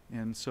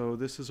 And so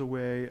this is a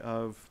way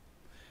of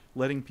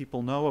letting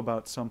people know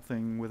about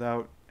something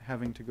without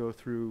having to go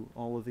through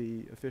all of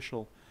the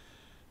official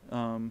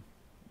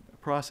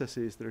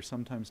processes that are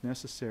sometimes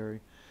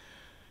necessary.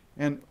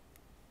 And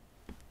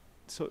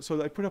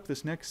so I put up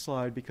this next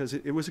slide because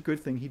it was a good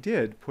thing he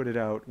did put it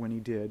out when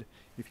he did.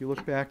 If you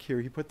look back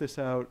here, he put this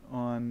out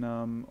on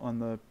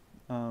the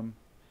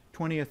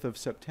 20th of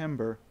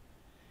September,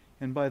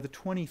 and by the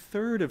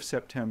 23rd of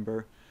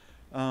September,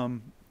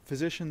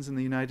 physicians in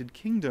the United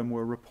Kingdom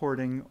were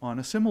reporting on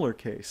a similar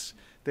case.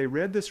 They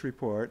read this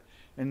report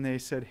and they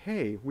said,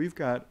 hey, we've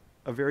got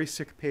a very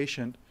sick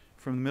patient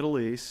from the Middle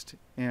East,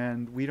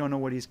 and we don't know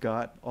what he's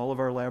got. All of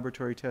our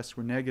laboratory tests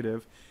were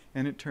negative,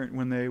 and it turned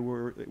when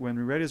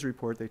we read his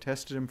report, they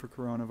tested him for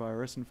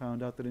coronavirus and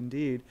found out that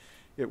indeed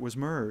it was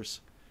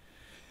MERS.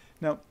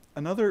 Now,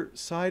 another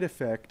side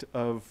effect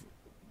of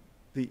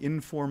the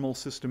informal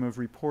system of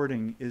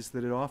reporting is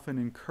that it often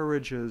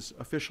encourages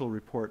official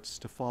reports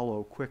to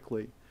follow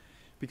quickly,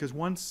 because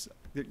once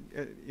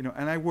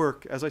and I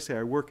work, as I say,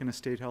 I work in a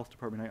state health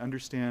department. I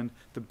understand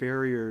the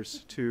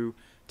barriers to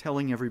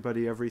telling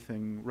everybody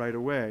everything right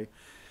away.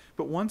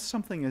 But once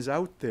something is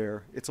out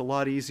there, it's a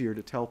lot easier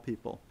to tell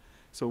people.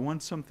 So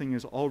once something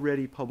is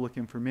already public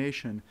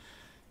information,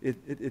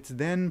 it's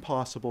then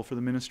possible for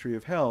the Ministry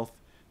of Health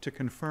to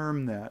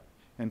confirm that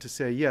and to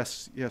say,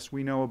 yes,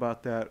 we know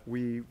about that.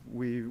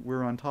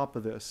 We're on top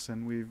of this,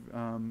 and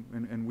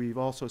we've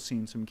also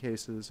seen some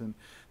cases, and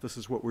this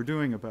is what we're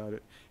doing about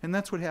it. And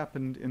that's what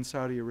happened in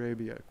Saudi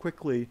Arabia.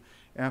 Quickly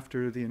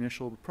after the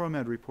initial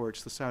ProMed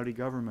reports, the Saudi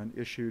government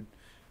issued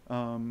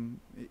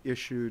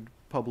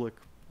public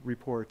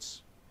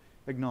reports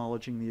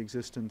acknowledging the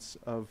existence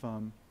of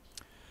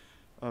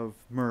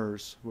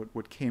MERS,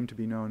 what came to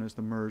be known as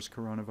the MERS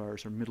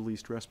coronavirus, or Middle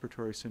East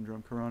Respiratory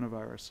Syndrome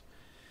coronavirus.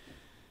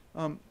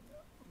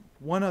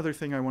 One other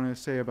thing I want to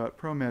say about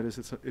ProMed is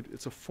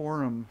it's a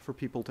forum for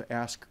people to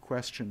ask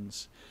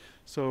questions.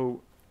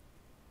 So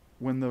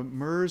when the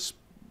MERS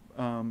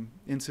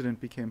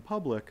incident became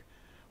public,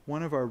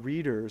 one of our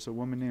readers, a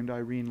woman named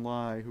Irene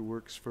Lai, who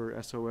works for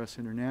SOS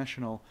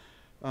International,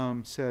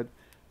 said,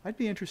 I'd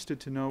be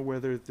interested to know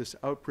whether this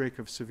outbreak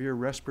of severe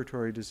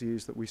respiratory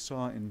disease that we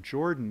saw in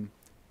Jordan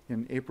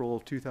in April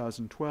of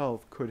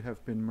 2012 could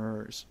have been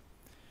MERS.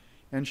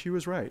 And she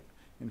was right.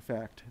 In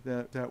fact,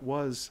 that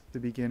was the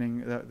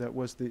beginning,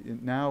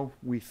 now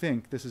we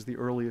think this is the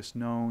earliest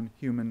known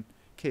human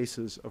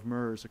cases of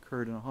MERS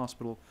occurred in a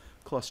hospital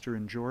cluster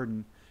in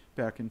Jordan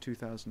back in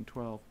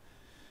 2012.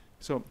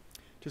 So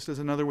just as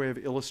another way of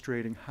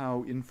illustrating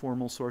how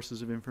informal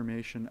sources of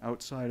information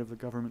outside of the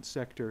government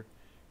sector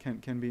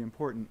can be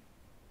important.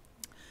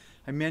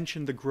 I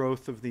mentioned the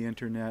growth of the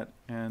internet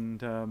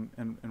and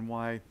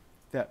why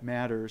that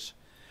matters,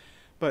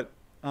 but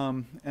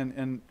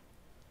and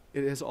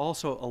it has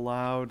also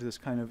allowed this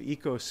kind of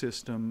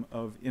ecosystem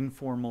of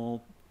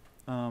informal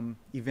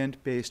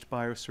event-based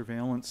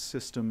biosurveillance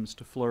systems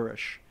to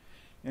flourish.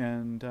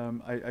 And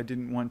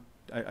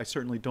I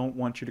certainly don't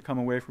want you to come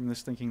away from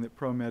this thinking that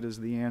ProMed is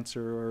the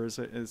answer or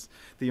is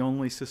the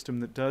only system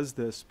that does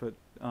this, but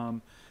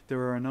there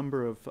are a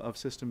number of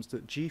systems.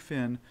 That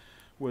GFIN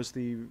was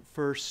the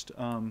first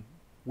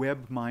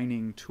web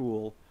mining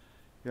tool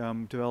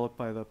developed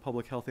by the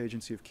Public Health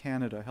Agency of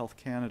Canada, Health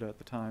Canada at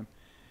the time.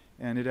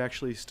 And it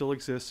actually still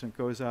exists, and it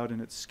goes out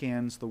and it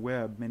scans the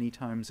web many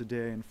times a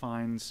day and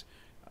finds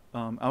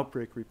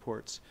outbreak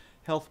reports.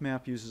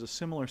 HealthMap uses a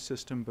similar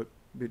system, but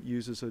it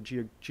uses a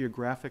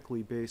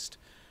geographically based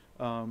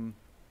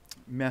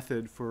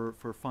method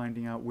for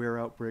finding out where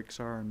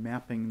outbreaks are and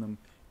mapping them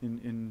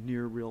in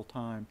near real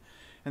time.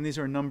 And these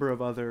are a number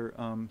of other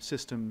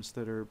systems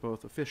that are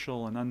both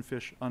official and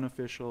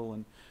unofficial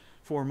and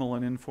formal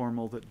and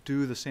informal that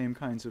do the same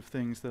kinds of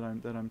things that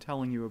I'm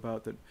telling you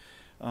about, that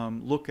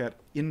look at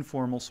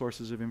informal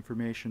sources of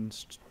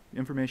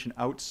information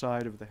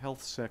outside of the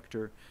health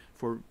sector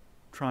for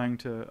trying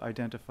to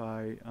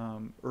identify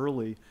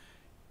early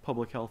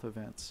public health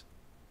events.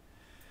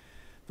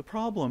 The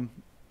problem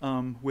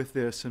with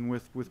this and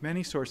with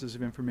many sources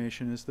of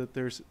information is that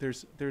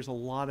there's a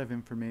lot of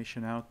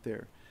information out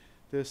there.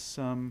 This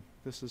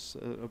is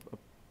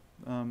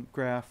a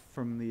graph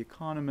from The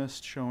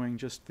Economist showing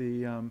just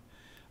the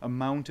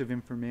amount of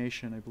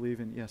information. I believe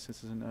in, yes,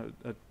 this is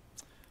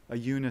a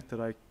unit that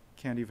I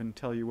can't even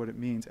tell you what it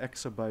means,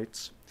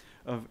 exabytes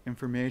of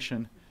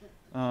information,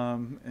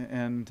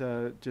 and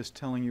just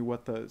telling you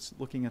what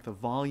looking at the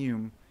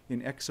volume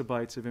in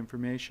exabytes of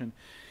information.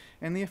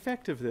 And the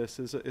effect of this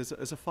is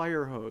a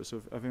fire hose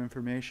of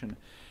information.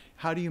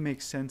 How do you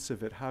make sense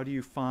of it? How do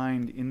you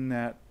find in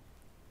that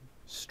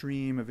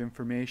stream of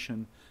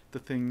information the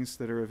things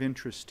that are of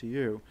interest to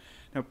you?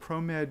 Now,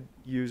 ProMed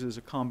uses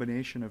a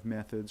combination of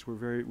methods.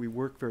 We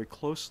work very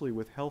closely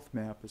with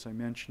HealthMap. As I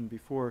mentioned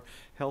before,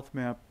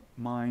 HealthMap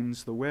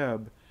mines the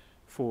web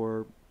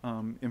for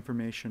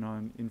information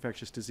on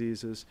infectious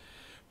diseases.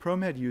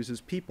 ProMed uses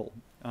people,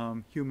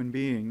 human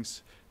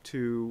beings,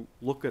 to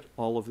look at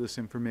all of this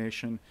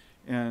information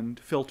and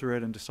filter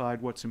it and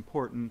decide what's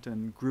important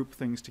and group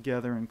things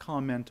together and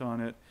comment on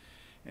it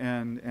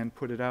and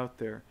put it out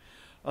there.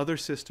 Other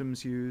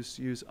systems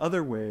use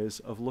other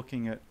ways of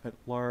looking at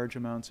large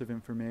amounts of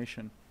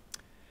information.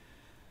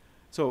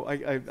 So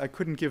I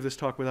couldn't give this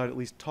talk without at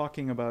least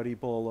talking about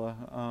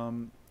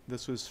Ebola.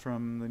 This was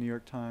from the New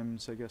York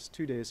Times, I guess,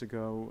 2 days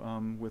ago,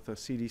 with a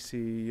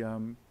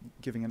CDC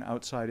giving an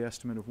outside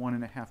estimate of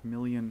 1.5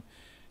 million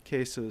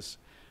cases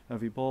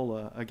of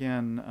Ebola.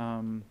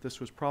 Again, this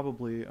was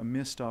probably a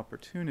missed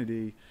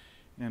opportunity,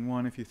 and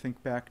one, if you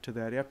think back to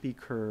that epi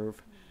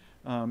curve,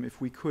 if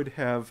we could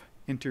have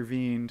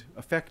intervened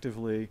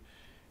effectively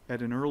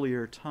at an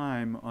earlier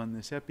time on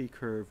this epi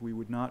curve, we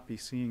would not be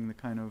seeing the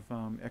kind of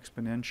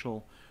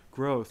exponential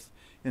growth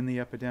in the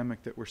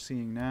epidemic that we're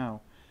seeing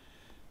now.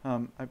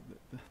 I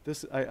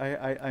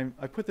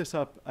put this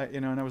up,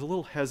 and I was a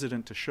little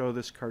hesitant to show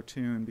this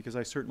cartoon because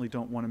I certainly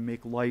don't want to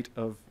make light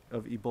of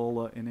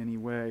Ebola in any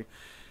way.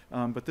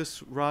 But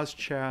this Roz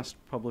Chast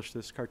published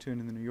this cartoon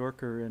in the New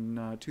Yorker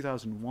in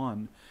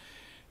 2001,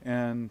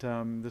 and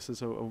this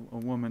is a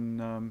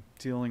woman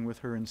dealing with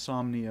her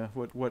insomnia,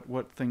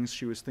 what things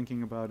she was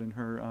thinking about in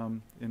her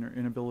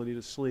inability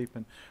to sleep.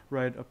 And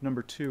right up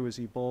number 2 is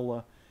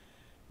Ebola.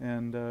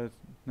 And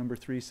number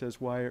 3 says,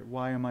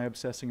 why am I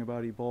obsessing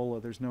about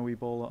Ebola? There's no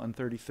Ebola on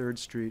 33rd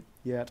Street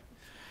yet.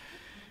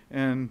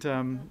 And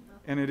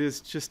it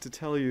is just to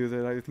tell you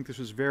that I think this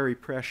was very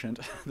prescient.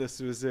 This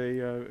was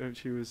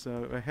she was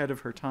ahead of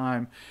her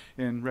time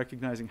in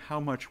recognizing how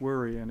much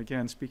worry, and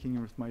again,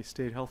 speaking with my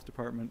state health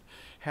department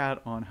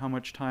hat on, how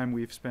much time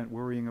we've spent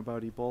worrying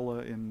about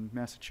Ebola in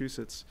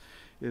Massachusetts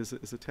is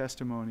a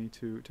testimony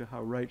to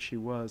how right she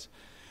was.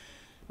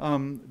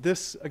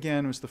 This,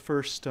 again, was the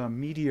first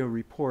media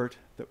report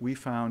that we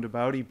found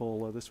about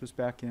Ebola. This was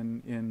back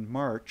in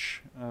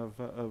March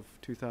of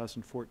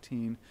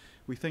 2014.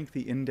 We think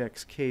the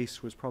index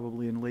case was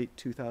probably in late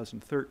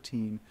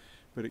 2013,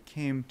 but it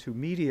came to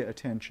media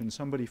attention.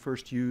 Somebody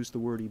first used the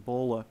word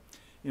Ebola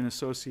in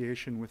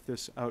association with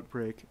this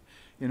outbreak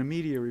in a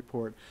media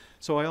report.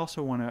 So I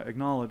also want to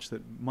acknowledge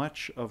that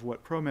much of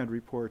what ProMed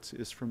reports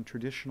is from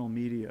traditional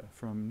media,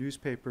 from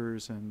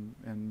newspapers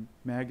and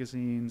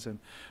magazines and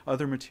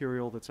other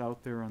material that's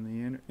out there on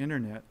the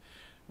internet.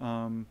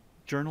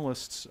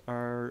 Journalists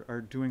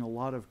are doing a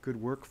lot of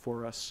good work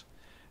for us,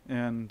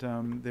 and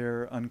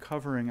they're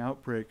uncovering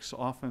outbreaks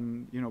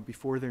often,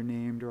 before they're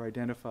named or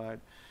identified.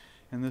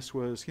 And this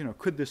was,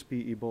 could this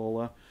be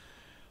Ebola?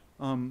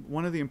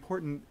 One of the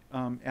important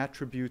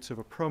attributes of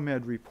a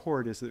ProMed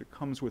report is that it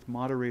comes with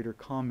moderator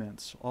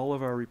comments. All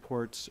of our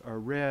reports are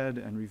read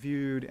and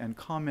reviewed and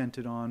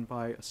commented on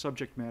by a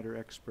subject matter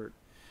expert.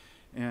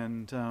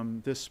 And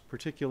this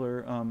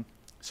particular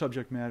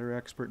subject matter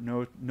expert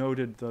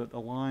noted the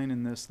line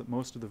in this that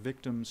most of the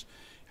victims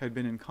had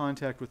been in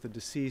contact with the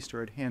deceased or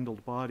had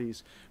handled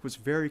bodies was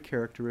very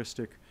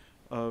characteristic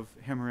of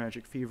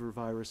hemorrhagic fever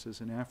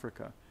viruses in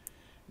Africa.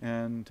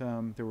 And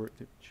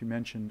she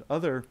mentioned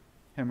other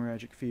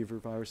hemorrhagic fever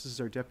viruses. This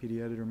is our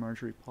deputy editor,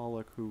 Marjorie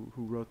Pollock, who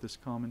wrote this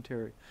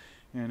commentary.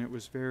 And it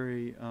was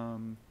very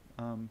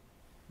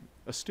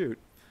astute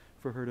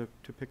for her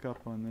to pick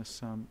up on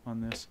this.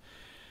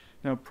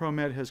 Now,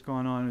 ProMed has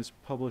gone on, has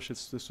published,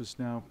 this was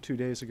now 2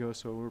 days ago,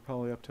 so we're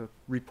probably up to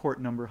report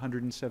number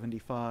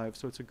 175.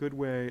 So it's a good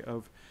way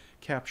of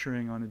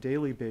capturing on a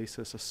daily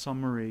basis a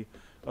summary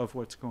of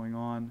what's going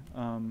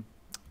on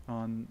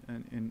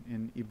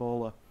in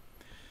Ebola.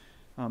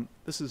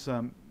 This is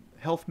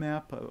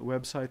HealthMap, a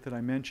website that I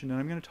mentioned, and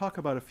I'm going to talk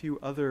about a few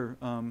other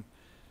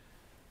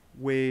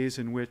ways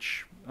in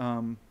which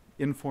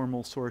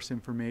informal source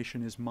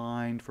information is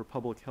mined for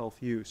public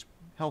health use.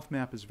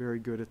 HealthMap is very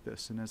good at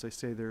this, and as I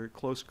say, they're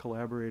close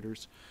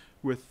collaborators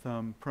with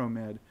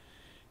ProMed,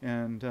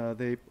 and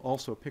they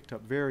also picked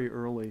up very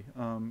early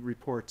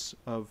reports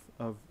of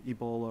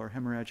Ebola or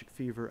hemorrhagic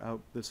fever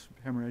this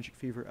hemorrhagic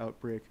fever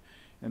outbreak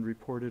and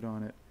reported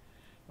on it.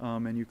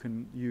 And you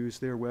can use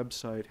their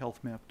website,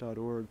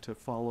 healthmap.org, to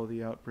follow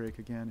the outbreak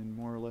again in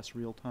more or less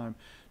real time.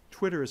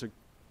 Twitter is a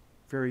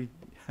very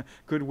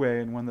good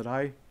way, and one that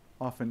I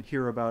often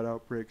hear about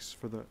outbreaks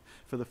for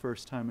the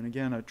first time. And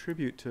again, a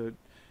tribute to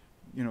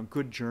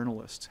good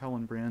journalists.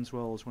 Helen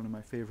Branswell is one of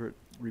my favorite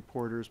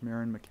reporters.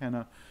 Maren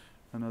McKenna,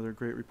 another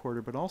great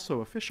reporter, but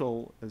also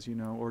official, as you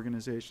know,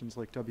 organizations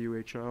like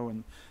WHO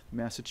and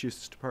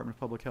Massachusetts Department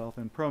of Public Health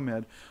and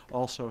ProMed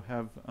also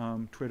have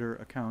Twitter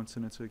accounts,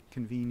 and it's a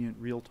convenient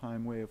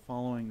real-time way of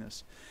following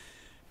this.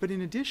 But in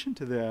addition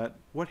to that,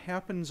 what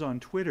happens on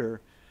Twitter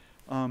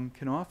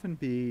can often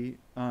be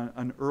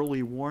an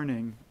early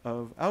warning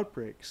of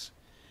outbreaks.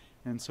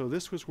 And so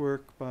this was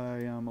work by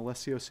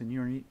Alessio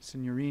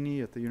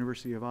Signorini at the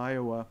University of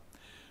Iowa,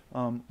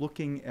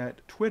 looking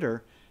at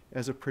Twitter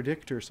as a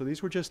predictor. So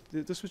this was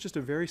just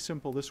a very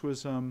simple, this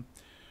was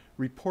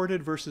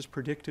reported versus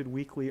predicted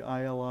weekly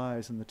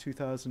ILIs in the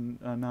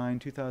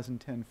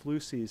 2009-2010 flu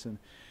season.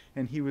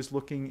 And he was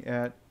looking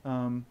at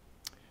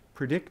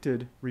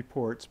predicted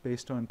reports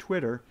based on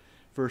Twitter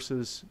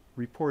versus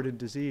reported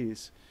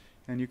disease.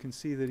 And you can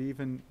see that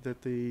even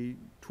that the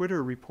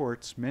Twitter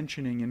reports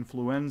mentioning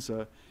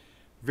influenza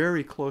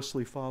very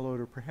closely followed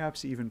or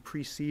perhaps even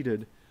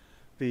preceded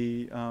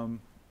the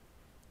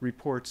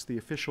reports, the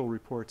official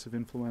reports of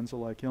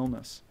influenza-like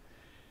illness.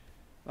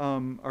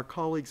 Our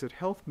colleagues at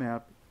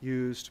HealthMap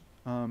used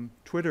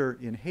Twitter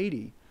in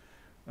Haiti,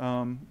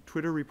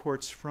 Twitter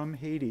reports from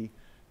Haiti,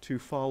 to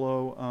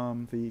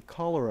follow the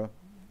cholera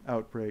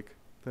outbreak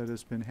that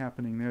has been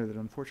happening there, that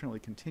unfortunately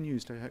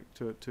continues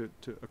to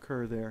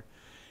occur there,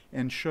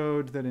 and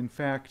showed that in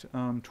fact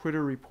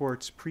Twitter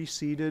reports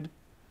preceded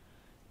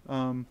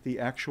the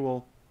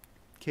actual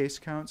case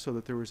count, so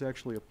that there was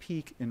actually a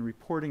peak in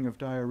reporting of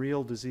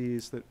diarrheal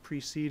disease that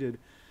preceded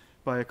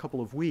by a couple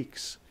of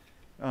weeks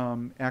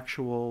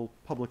actual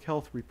public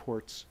health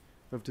reports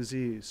of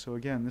disease. So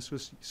again, this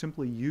was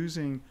simply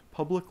using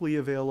publicly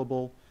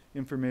available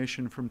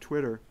information from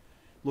Twitter,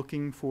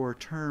 looking for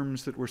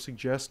terms that were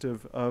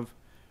suggestive of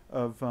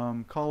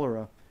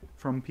cholera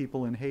from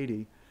people in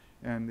Haiti,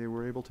 and they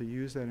were able to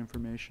use that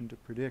information to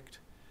predict.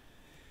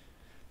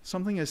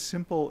 Something as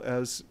simple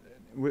as,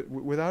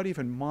 without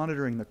even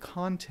monitoring the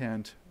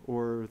content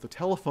or the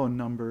telephone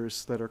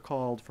numbers that are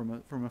called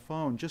from a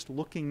phone, just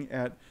looking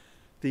at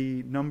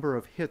the number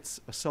of hits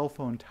a cell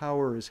phone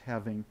tower is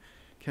having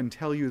can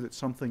tell you that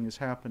something is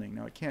happening.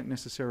 Now, it can't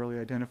necessarily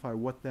identify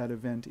what that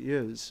event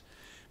is,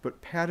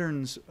 but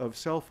patterns of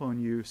cell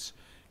phone use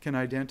can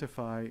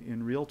identify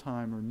in real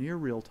time or near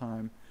real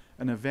time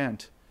an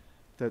event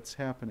that's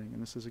happening.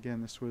 And this is,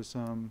 again, this was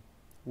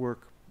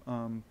work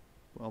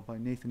by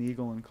Nathan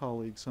Eagle and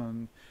colleagues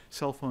on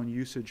cell phone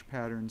usage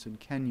patterns in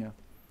Kenya,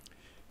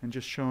 and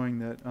just showing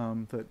that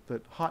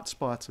that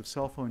hotspots of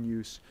cell phone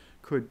use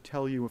could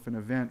tell you if an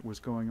event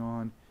was going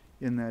on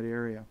in that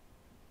area.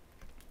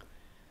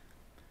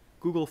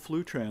 Google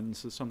Flu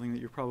Trends is something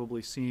that you've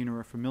probably seen or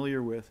are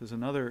familiar with, is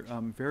another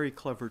very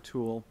clever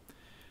tool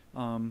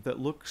that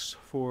looks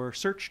for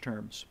search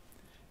terms.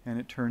 And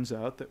it turns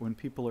out that when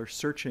people are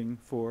searching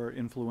for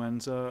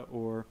influenza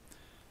or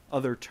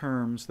other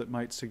terms that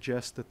might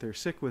suggest that they're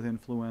sick with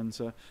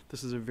influenza,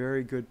 this is a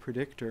very good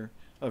predictor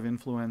of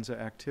influenza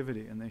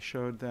activity. And they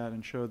showed that,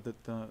 and showed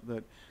that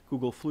that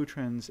Google Flu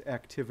Trends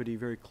activity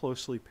very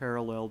closely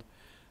paralleled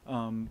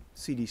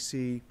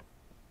CDC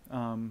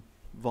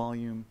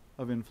volume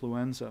of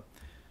influenza.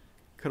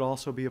 Could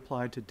also be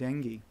applied to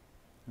dengue,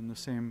 and the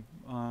same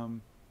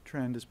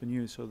trend has been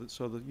used.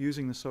 So that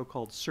using the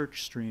so-called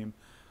search stream,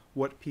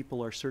 what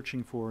people are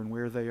searching for and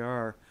where they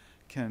are,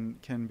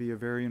 can be a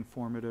very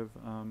informative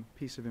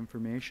piece of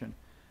information.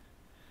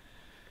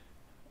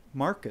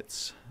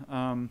 Markets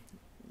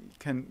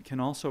can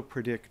also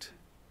predict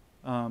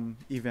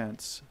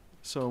events.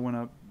 So when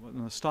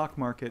a stock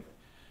market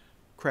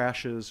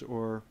crashes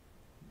or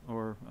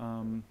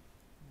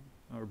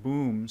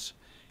booms,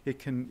 it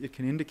can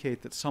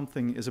indicate that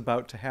something is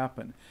about to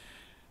happen,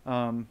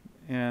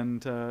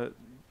 and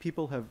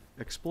people have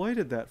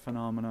exploited that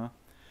phenomena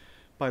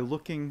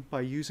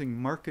by using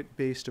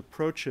market-based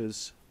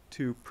approaches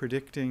to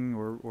predicting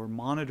or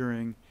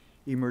monitoring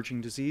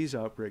emerging disease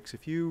outbreaks.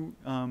 If you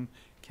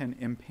can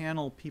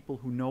empanel people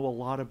who know a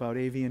lot about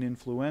avian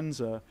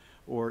influenza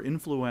or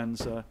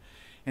influenza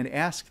and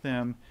ask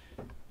them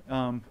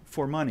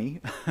for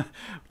money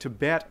to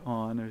bet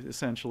on,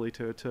 essentially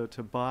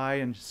to buy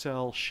and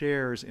sell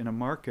shares in a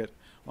market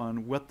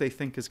on what they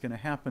think is going to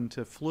happen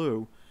to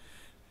flu,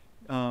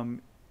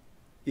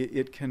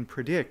 it can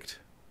predict.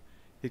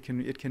 It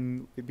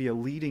can be a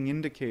leading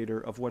indicator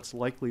of what's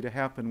likely to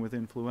happen with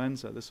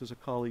influenza. This was a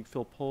colleague,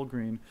 Phil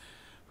Polgreen,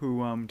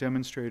 who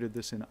demonstrated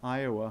this in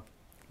Iowa,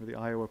 or the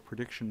Iowa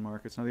prediction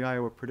markets. Now, the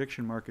Iowa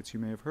prediction markets, you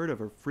may have heard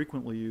of, are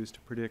frequently used to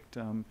predict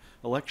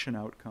election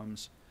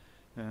outcomes,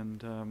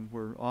 and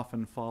were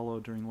often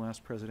followed during the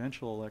last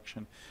presidential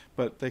election.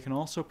 But they can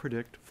also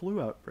predict flu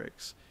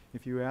outbreaks.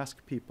 If you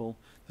ask people,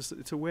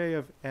 it's a way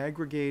of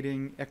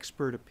aggregating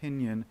expert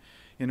opinion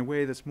in a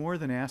way that's more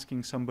than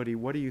asking somebody,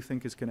 what do you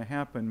think is going to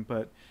happen,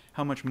 but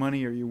how much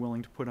money are you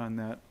willing to put on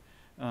that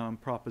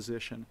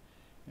proposition?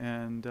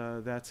 And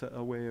that's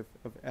a way of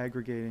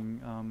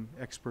aggregating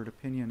expert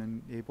opinion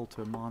and able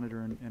to monitor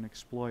and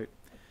exploit.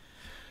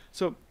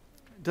 So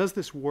does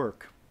this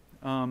work?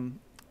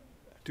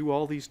 Do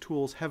all these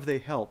tools, have they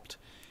helped?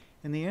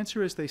 And the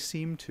answer is they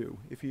seem to.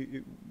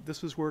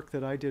 This was work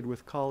that I did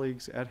with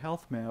colleagues at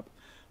HealthMap,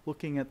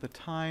 looking at the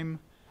time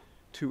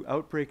to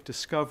outbreak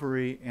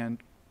discovery and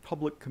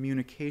public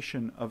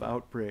communication of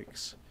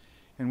outbreaks.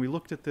 And we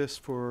looked at this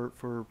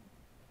for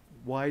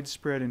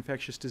widespread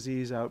infectious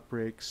disease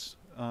outbreaks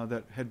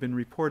that had been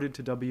reported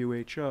to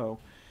WHO.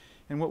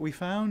 And what we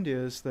found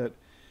is that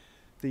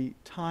the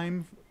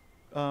time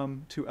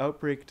to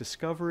outbreak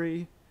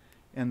discovery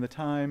and the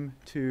time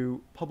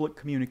to public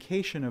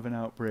communication of an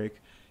outbreak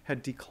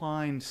had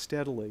declined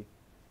steadily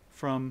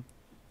from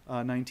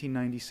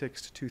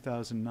 1996 to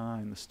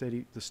 2009,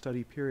 the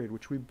study period,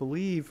 which we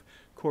believe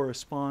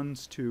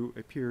corresponds to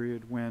a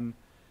period when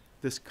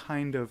this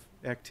kind of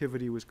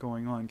activity was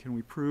going on. Can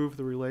we prove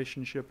the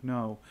relationship?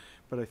 No,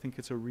 but I think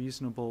it's a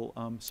reasonable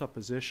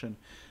supposition.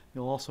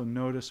 You'll also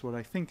notice what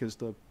I think is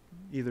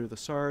either the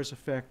SARS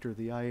effect or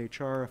the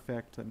IHR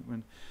effect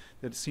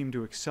that seemed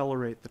to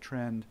accelerate the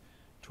trend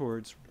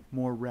towards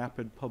more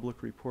rapid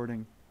public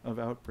reporting of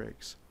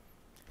outbreaks.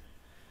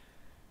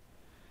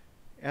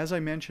 As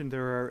I mentioned,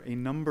 there are a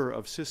number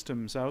of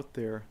systems out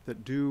there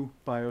that do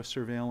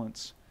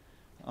biosurveillance.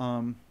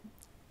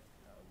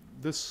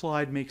 This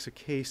slide makes a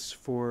case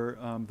for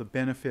the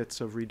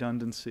benefits of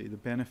redundancy, the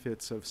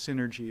benefits of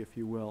synergy, if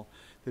you will,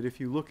 that if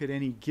you look at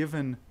any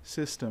given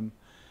system,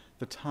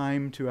 the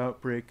time to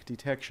outbreak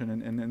detection,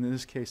 and in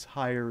this case,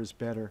 higher is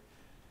better.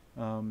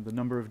 The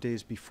number of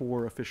days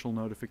before official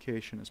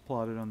notification is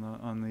plotted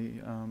on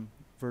the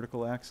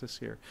vertical axis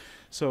here.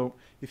 So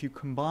if you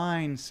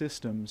combine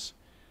systems,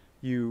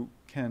 you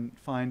can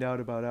find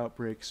out about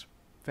outbreaks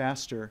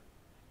faster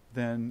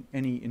than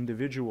any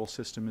individual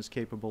system is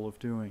capable of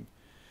doing.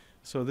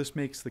 So this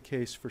makes the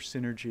case for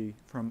synergy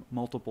from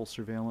multiple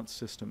surveillance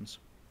systems.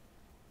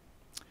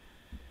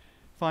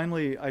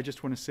 Finally, I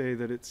just want to say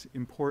that it's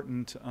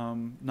important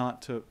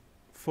not to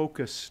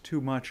focus too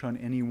much on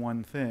any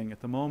one thing.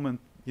 At the moment,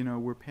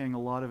 we're paying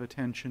a lot of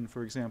attention,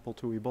 for example,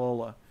 to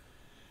Ebola.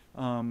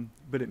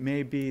 But it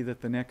may be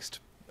that the next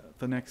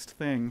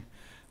thing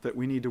that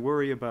we need to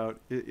worry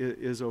about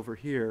is over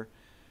here.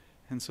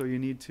 And so we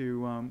need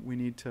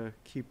to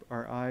keep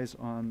our eyes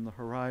on the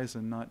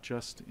horizon, not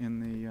just in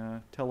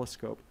the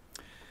telescope.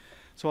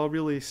 So I'll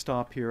really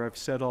stop here. I've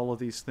said all of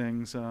these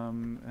things,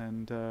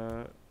 and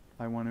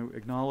I want to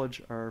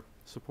acknowledge our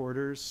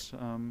supporters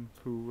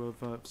who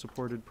have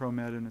supported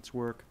ProMed in its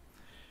work.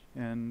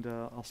 And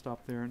I'll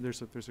stop there.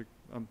 There's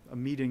a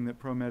meeting that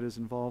ProMed is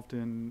involved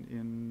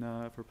in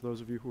for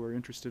those of you who are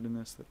interested in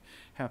this, that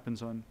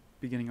happens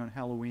beginning on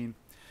Halloween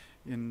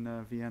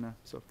in Vienna.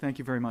 So thank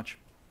you very much.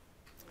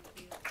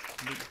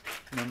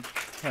 And I'm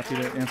happy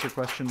to answer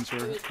questions or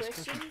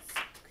discussion.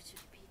 Could you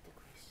repeat the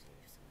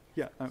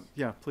question?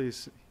 Yeah,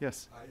 please.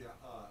 Yes. I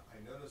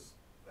noticed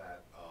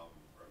that, or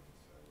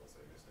unless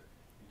I missed it,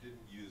 you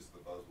didn't use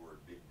the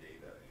buzzword big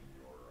data in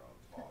your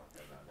talk,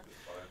 but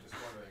I'm just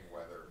wondering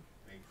whether,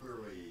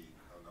 clearly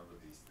a number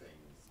of these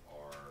things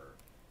are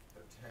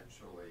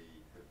potentially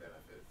could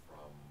benefit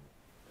from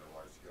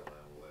large-scale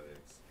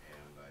analytics,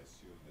 and I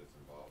assume it's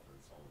involved in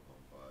some of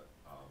them, but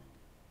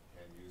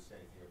can you say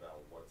anything about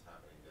what's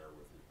happening there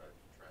with respect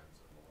to trends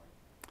and the like?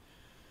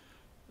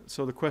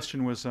 So the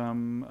question was,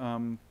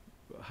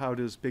 how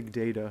does big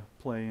data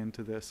play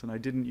into this? And I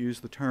didn't use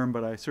the term,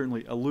 but I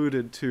certainly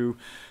alluded to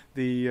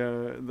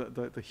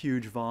the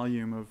huge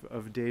volume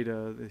of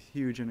data, the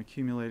huge and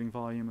accumulating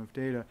volume of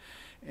data,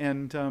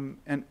 and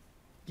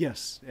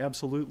yes,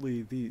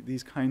 absolutely,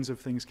 these kinds of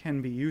things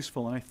can be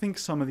useful. And I think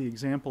some of the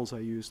examples I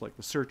used, like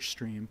the search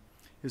stream,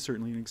 is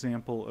certainly an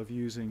example of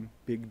using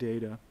big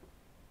data.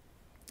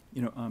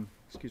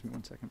 Excuse me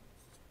one second.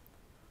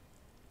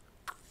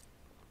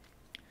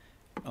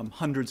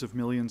 Hundreds of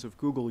millions of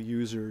Google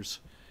users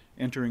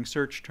entering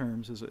search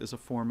terms is a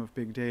form of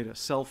big data.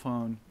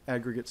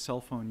 Aggregate cell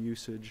phone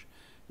usage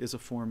is a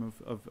form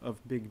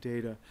of big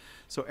data.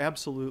 So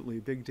absolutely,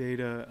 big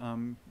data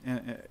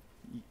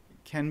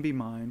can be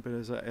mined, but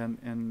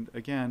and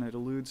again, it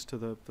alludes to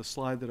the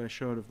slide that I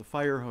showed of the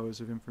fire hose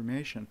of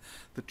information.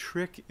 The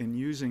trick in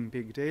using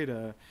big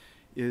data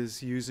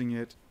is using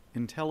it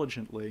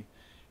intelligently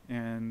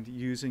and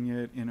using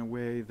it in a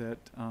way that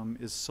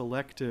is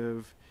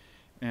selective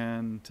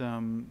and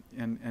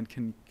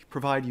can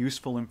provide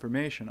useful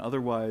information.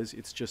 Otherwise,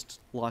 it's just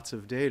lots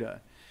of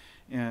data.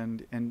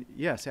 And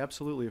yes,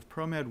 absolutely, if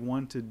ProMed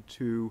wanted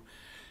to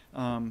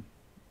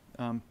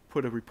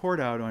put a report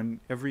out on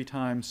every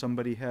time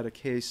somebody had a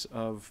case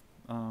of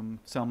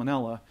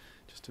salmonella,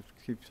 just to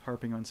keep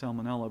harping on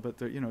salmonella, but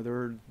there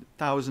are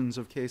thousands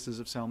of cases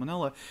of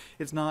salmonella.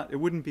 It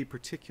wouldn't be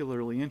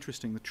particularly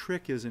interesting. The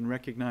trick is in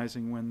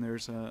recognizing when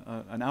there's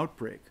an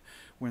outbreak,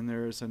 when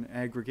there's an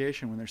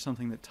aggregation, when there's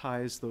something that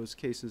ties those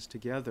cases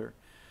together.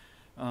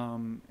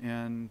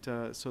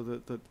 So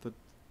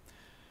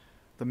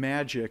the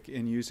magic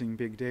in using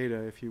big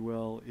data, if you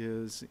will,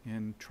 is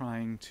in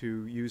trying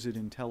to use it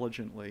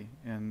intelligently,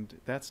 and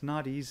that's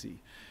not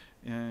easy.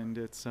 And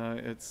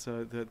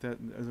that there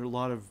are a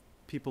lot of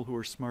people who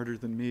are smarter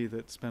than me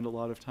that spend a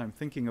lot of time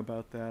thinking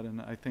about that,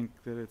 and I think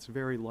that it's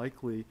very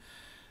likely,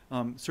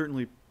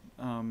 certainly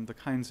the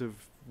kinds of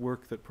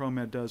work that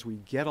ProMed does, we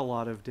get a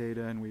lot of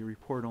data and we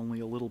report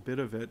only a little bit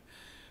of it,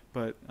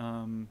 but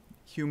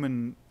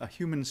a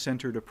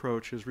human-centered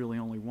approach is really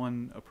only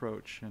one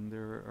approach, and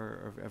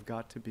there have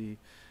got to be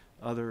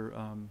other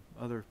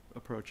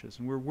approaches.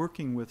 And we're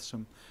working with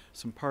some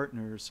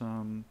partners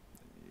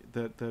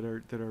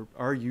that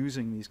are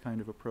using these kind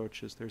of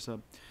approaches.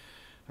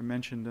 I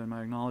mentioned in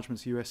my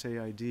acknowledgments,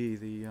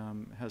 USAID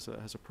has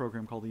a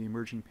program called the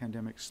Emerging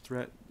Pandemic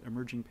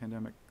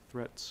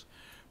Threats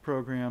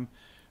Program,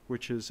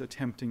 which is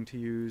attempting to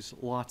use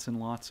lots and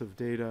lots of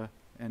data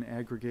and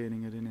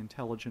aggregating it in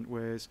intelligent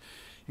ways,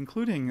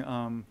 including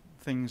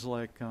things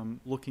like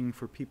looking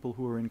for people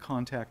who are in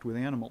contact with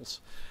animals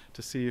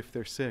to see if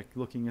they're sick,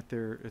 looking at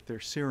their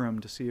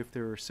serum to see if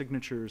there are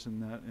signatures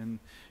in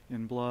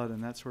blood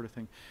and that sort of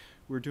thing.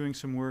 We're doing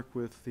some work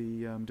with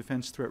the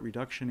Defense Threat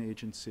Reduction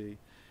Agency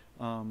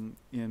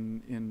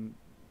in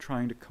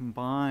trying to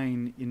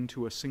combine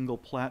into a single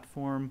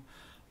platform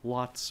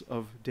lots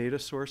of data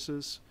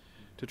sources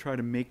to try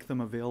to make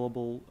them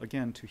available,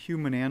 again, to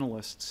human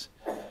analysts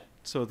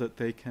so that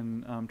they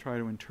can try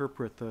to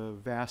interpret the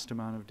vast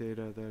amount of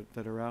data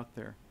that are out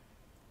there.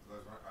 I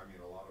mean,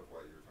 a lot of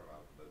what you're talking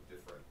about, the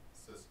different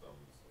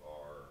systems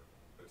are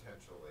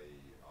potentially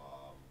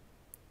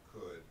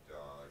could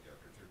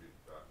contribute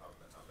a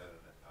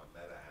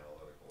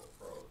meta-analytical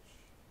approach.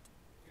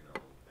 And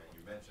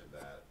you mentioned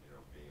that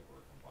being able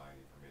to combine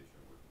information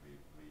would lead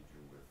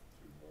you to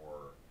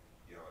more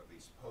at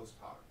least post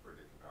hoc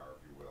predictive power,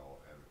 if you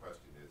will. And the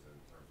question is, in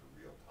terms of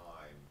real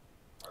time,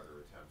 are there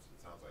attempts? It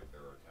sounds like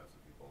there are attempts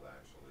of people to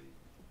actually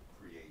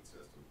create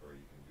systems where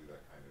you can do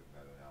that kind of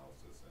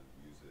meta-analysis and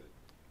use it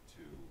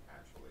to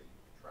actually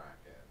track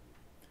and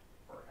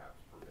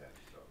perhaps prevent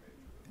some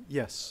major.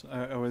 Yes.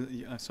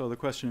 So the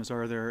question is,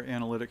 are there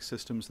analytic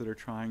systems that are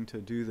trying to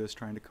do this,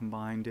 trying to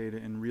combine data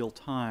in real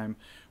time?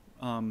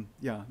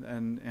 Yeah,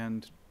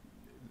 and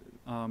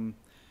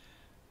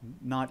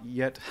not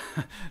yet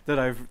that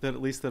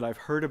at least I've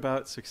heard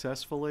about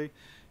successfully,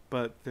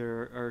 but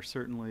there are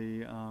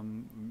certainly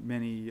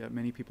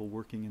many people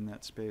working in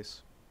that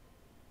space.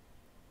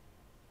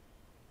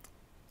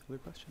 Other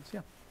questions?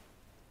 Yeah,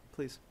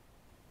 please.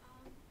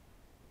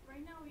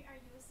 Right now we are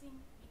using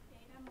big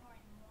data more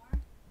and more,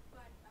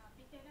 but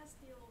big data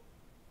still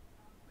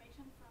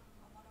question from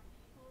a lot of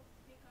people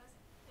because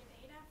the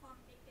data from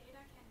big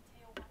data can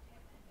tell what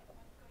happened,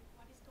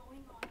 what is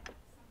going on, but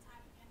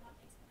sometimes it cannot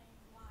explain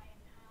why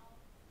and how.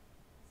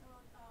 So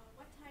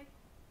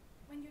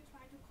when you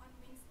try to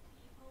convince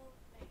people,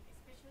 like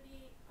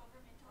especially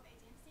governmental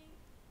agencies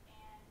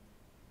and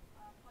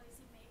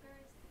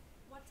policymakers,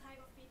 what type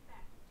of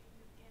feedback do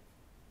you get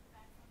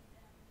back from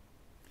them?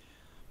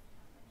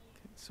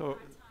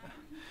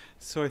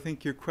 So I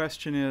think your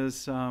question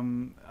is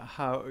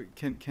how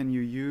can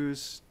you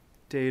use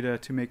data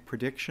to make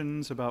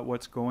predictions about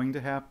what's going to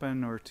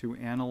happen or to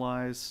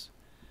analyze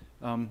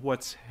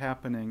what's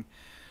happening?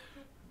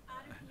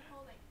 Other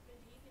people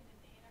believe in the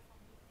data from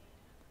big data.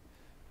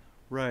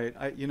 Right.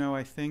 I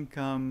think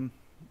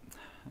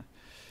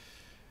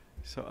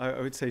so.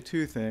 I would say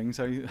two things.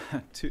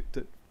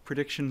 The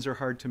predictions are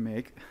hard to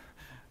make,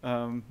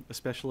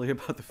 especially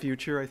about the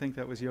future. I think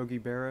that was Yogi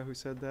Berra who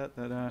said that.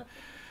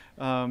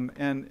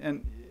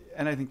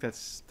 And I think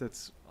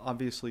that's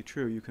obviously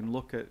true. You can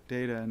look at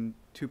data, and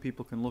two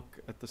people can look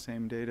at the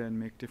same data and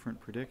make different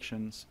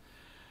predictions.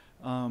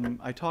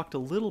 I talked a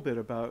little bit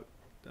about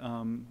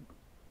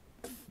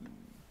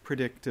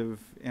predictive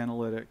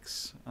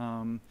analytics,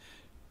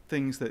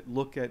 things that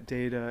look at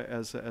data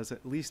as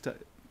at least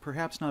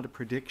perhaps not a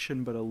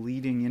prediction, but a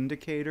leading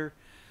indicator,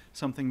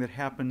 something that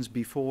happens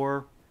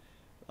before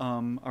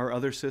our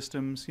other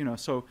systems.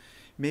 So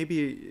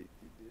maybe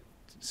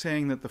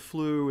saying that the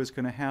flu is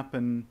going to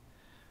happen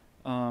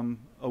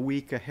a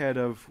week ahead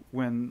of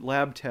when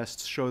lab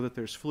tests show that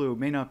there's flu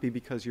may not be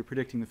because you're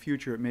predicting the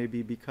future. It may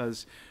be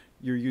because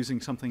you're using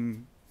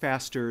something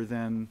faster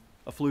than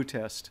a flu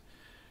test,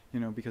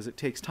 because it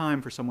takes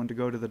time for someone to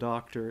go to the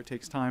doctor. It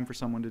takes time for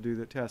someone to do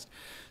the test.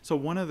 So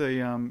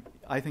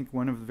I think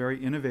one of the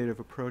very innovative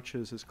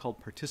approaches is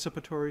called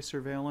participatory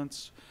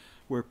surveillance,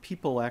 where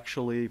people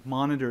actually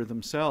monitor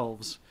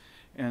themselves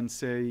and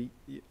say,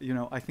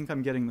 I think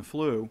I'm getting the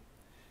flu,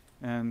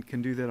 and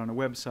can do that on a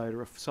website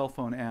or a cell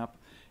phone app,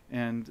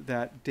 and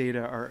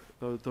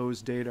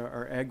those data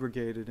are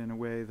aggregated in a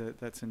way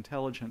that's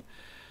intelligent.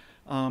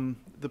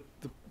 The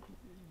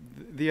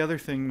other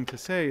thing to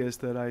say is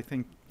that I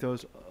think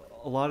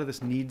a lot of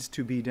this needs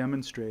to be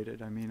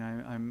demonstrated. I mean,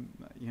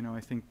 I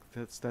think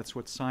that's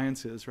what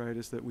science is, right?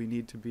 Is that we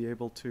need to be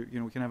able to,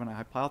 we can have a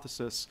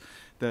hypothesis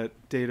that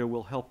data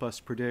will help us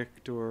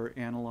predict or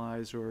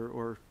analyze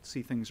or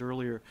see things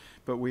earlier,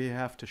 but we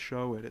have to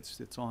show it.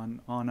 It's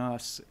on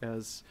us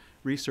as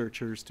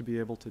researchers to be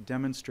able to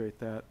demonstrate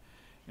that,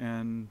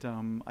 and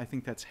I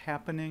think that's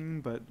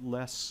happening, but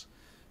less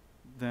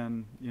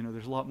than,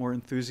 there's a lot more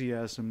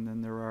enthusiasm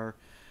than there are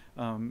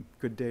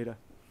good data.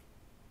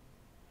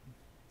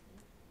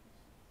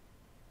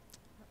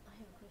 I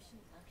have a question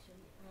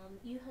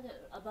actually. You had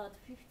about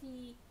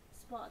 50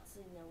 spots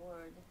in the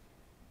world.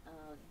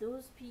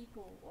 Those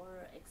people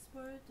are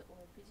expert or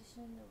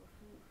physician, or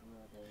who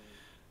are they?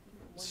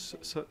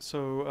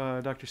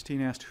 So Dr.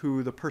 Steen asked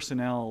who the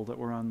personnel that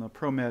were on the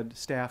ProMed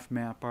staff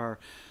map are.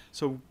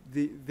 So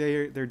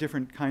they're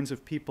different kinds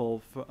of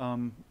people.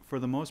 For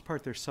the most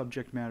part, they're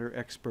subject matter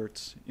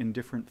experts in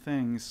different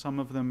things. Some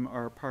of them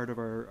are part of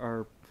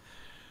our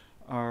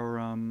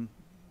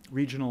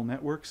regional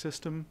network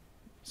system.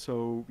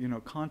 So,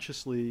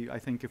 consciously, I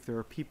think if there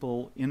are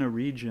people in a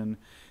region,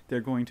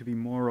 they're going to be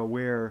more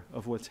aware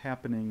of what's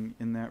happening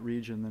in that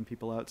region than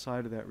people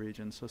outside of that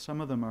region. So some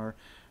of them are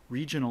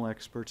regional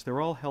experts. They're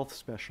all health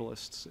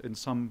specialists in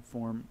some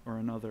form or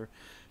another.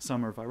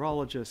 Some are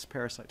virologists,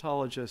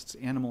 parasitologists,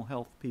 animal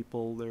health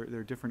people. There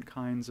are different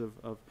kinds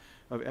of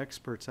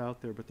experts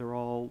out there, but they're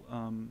all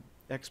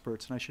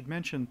experts. And I should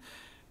mention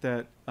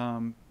that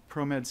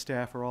ProMed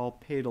staff are all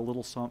paid a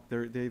little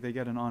they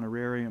get an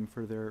honorarium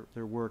for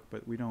their work,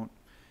 but we don't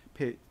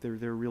pay. They're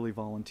really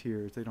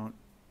volunteers. They don't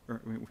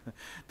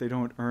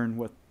earn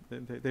what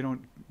they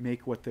don't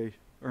make what they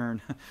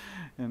earn.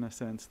 In a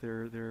sense,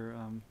 they're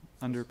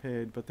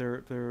underpaid, but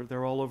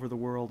they're all over the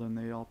world, and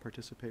they all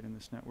participate in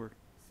this network.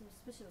 So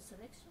special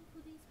selection for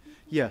these people?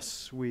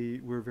 Yes,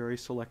 we're very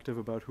selective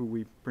about who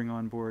we bring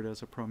on board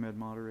as a ProMed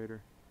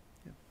moderator.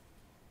 Yeah.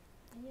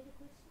 Any other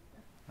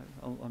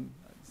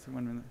questions?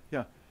 One minute.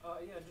 Yeah.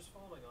 Yeah, just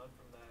following on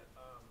from that,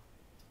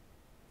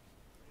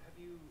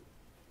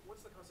 what's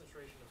the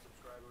concentration of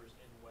subscribers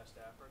in West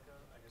Africa,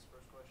 I guess,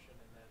 first question,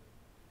 and then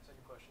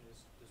second question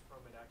is, does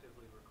ProMed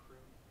actively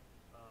recruit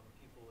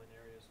people in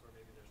areas where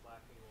maybe there's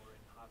lacking or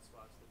in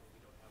hotspots that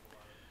maybe don't have a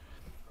lot of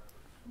subscribers?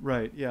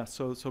 Right, yeah,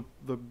 so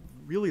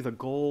really the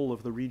goal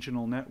of the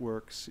regional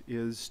networks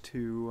is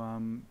to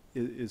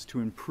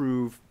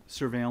improve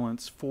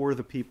surveillance for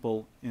the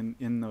people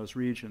in those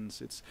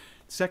regions. It's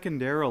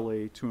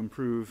secondarily to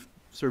improve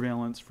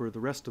surveillance for the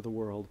rest of the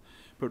world,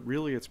 but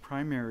really its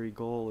primary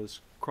goal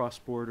is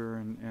cross-border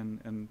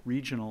and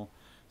regional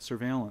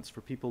surveillance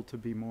for people to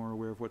be more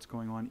aware of what's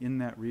going on in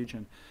that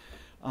region.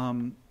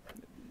 I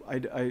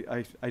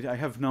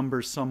have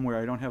numbers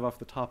somewhere. I don't have off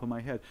the top of my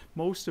head.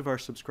 Most of our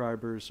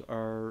subscribers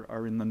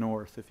are in the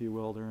north, if you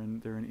will. They're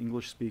in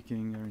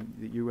English-speaking. They're in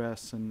the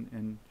U.S.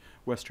 and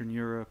Western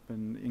Europe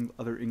and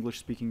other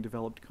English-speaking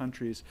developed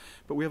countries.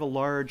 But we have a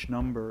large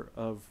number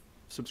of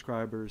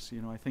subscribers.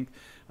 I think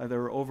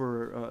there are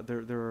over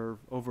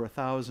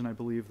 1,000, I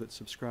believe, that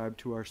subscribe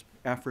to our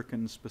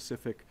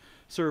African-specific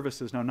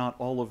services. Now, not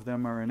all of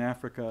them are in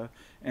Africa,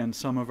 and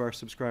some of our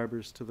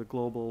subscribers to the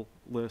global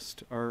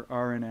list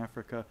are in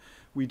Africa.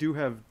 We do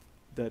have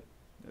that.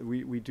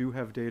 We do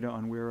have data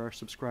on where our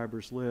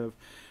subscribers live.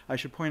 I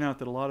should point out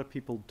that a lot of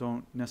people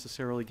don't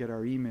necessarily get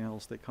our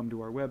emails. They come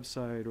to our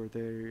website, or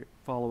they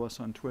follow us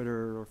on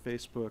Twitter or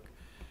Facebook.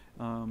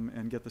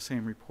 And get the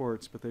same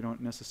reports, but we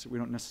don't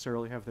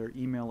necessarily have their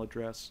email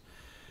address.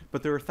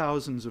 But there are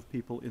thousands of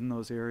people in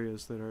those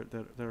areas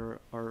that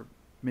are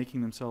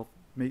making themselves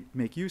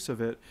make use of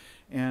it,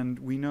 and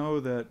we know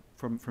that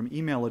from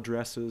email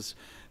addresses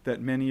that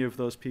many of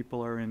those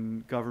people are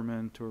in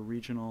government or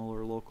regional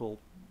or local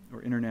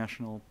or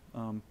international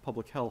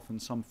public health in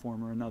some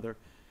form or another,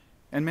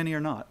 and many are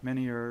not.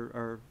 Many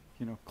are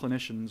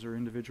clinicians or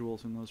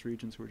individuals in those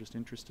regions who are just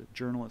interested,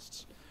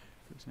 journalists,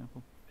 for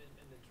example.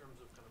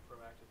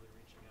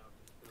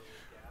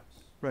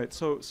 Right,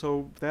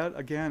 so that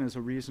again is a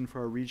reason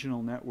for our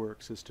regional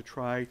networks, is to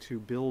try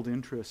to build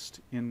interest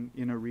in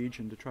a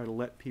region, to try to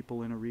let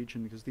people in a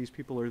region, because these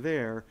people are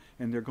there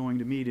and they're going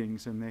to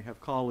meetings and they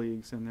have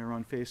colleagues and they're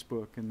on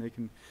Facebook and they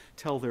can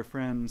tell their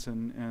friends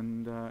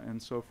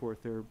and so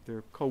forth,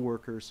 their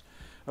coworkers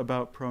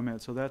about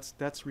ProMed. So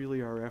that's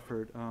really our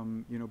effort.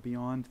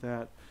 Beyond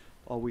that,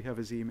 all we have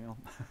is email.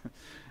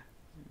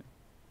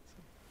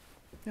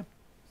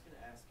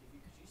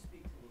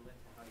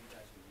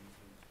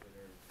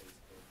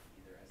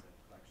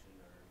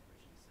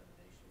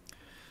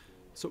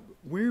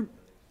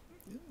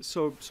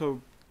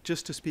 So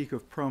just to speak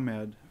of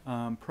ProMed,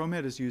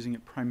 ProMed is using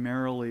it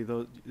primarily,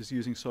 is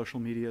using social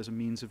media as a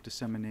means of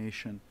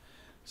dissemination.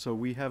 So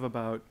we have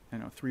about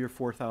 3,000 or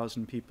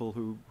 4,000 people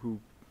who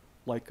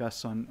like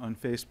us on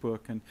Facebook,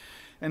 and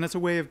it's a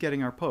way of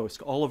getting our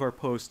posts. All of our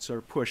posts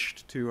are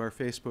pushed to our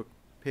Facebook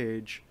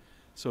page,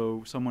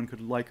 so someone could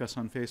like us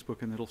on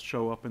Facebook and it'll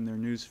show up in their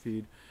news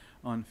feed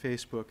on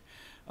Facebook.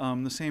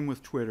 The same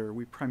with Twitter.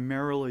 We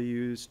primarily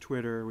use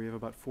Twitter. We have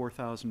about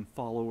 4,000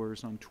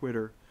 followers on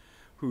Twitter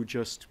who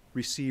just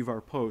receive our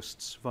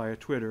posts via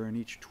Twitter, and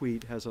each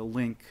tweet has a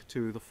link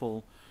to the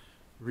full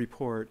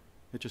report.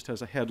 It just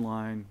has a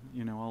headline.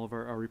 You know, all of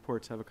our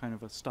reports have a kind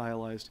of a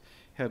stylized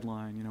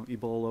headline. You know,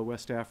 Ebola,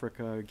 West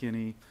Africa,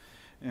 Guinea,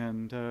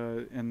 and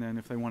then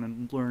if they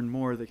want to learn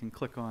more, they can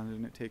click on it,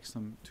 and it takes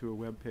them to a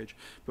web page.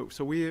 But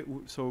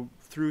so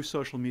through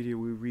social media,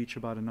 we reach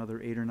about another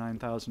 8,000 or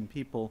 9,000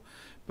 people.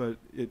 But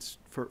it's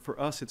for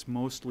us, it's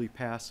mostly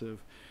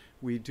passive.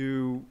 We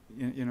do,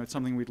 you know, it's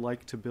something we'd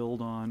like to build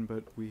on,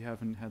 but we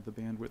haven't had the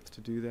bandwidth to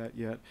do that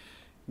yet.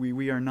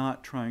 We are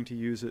not trying to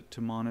use it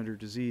to monitor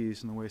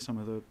disease in the way some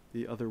of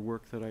the other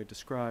work that I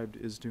described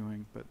is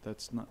doing, but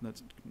that's not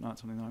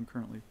something that I'm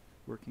currently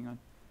working on.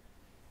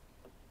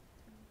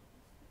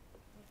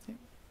 Yeah.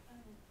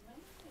 My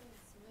name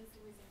is Liz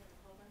Louisiana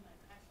Colburn. I'm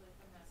actually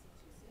from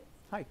Massachusetts.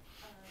 Hi.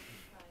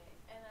 Hi.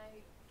 And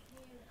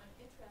I'm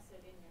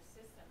interested in your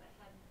system. I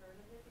hadn't heard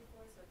of it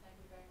before, so thank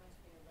you very much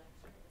for your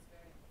lecture. It was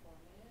very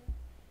informative.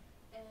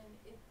 And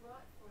it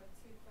brought forth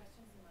two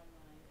questions in my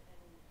mind,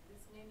 and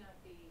this may not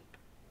be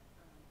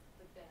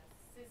the best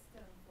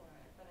system for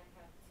it, but I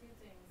have two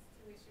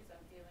issues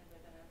I'm dealing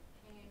with, and I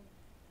came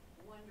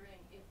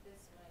wondering if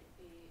this might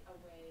be a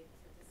way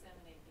to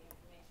disseminate the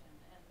information.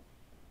 And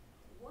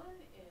one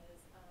is,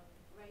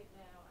 right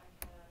now I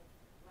have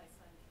my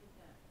son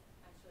kidnapped,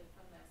 actually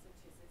from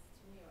Massachusetts to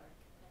New York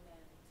and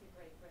then to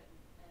Great Britain.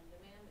 And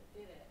the man that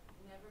did it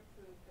never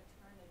proved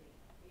paternity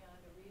beyond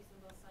a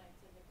reasonable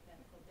scientific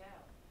medical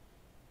doubt.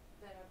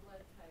 That our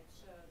blood type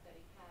showed that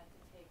he had to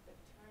take the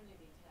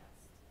paternity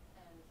test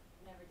and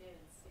never did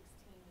in 16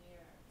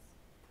 years.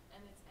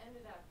 And it's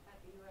ended up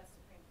at the U.S.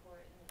 Supreme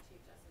Court in the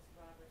Chief Justice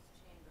Roberts'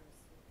 chambers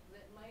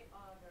that might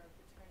augur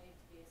paternity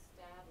to be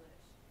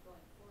established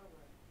going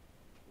forward,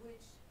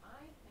 which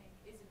I think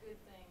is a good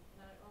thing,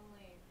 not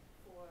only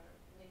for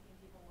making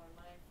people more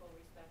mindful,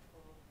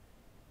 respectful,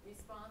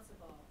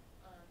 responsible,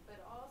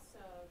 but also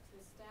to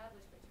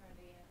establish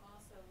paternity and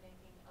also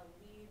making a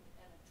lead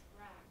and a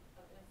track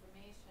of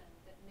information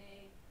that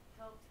may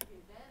help to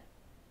prevent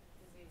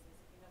diseases,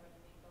 if you know what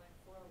I mean, going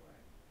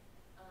forward.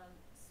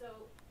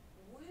 So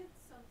would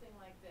something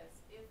like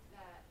this, if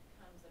that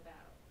comes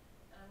about,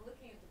 and I'm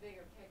looking at the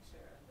bigger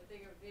picture, the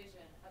bigger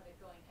vision of it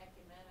going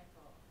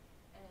ecumenical,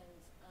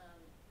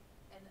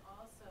 and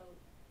also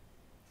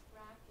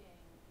tracking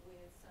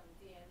with some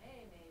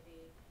DNA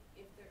maybe,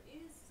 if there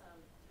is some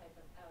type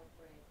of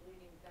outbreak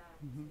leading back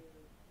to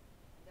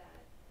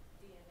that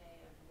DNA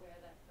of where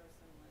that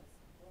person was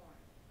born.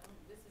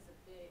 This is a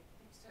big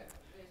picture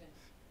vision.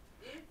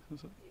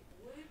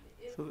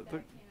 If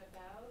that came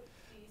about,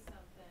 be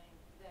something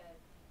that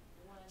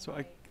one So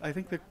might I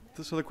think run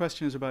there? so the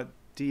question is about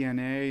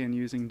DNA and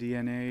using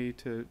DNA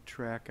to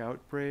track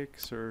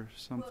outbreaks or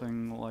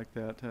something like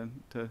that to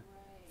Right.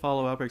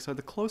 follow outbreaks. So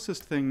the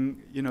closest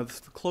thing, you know,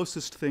 the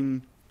closest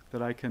thing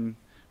that I can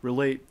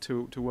relate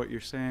to what you're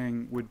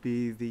saying would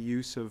be the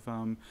use of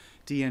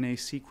DNA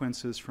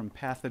sequences from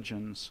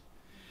pathogens.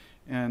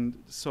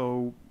 And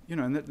so, you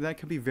know, and that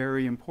can be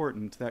very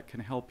important. That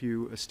can help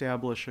you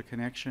establish a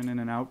connection in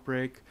an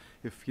outbreak.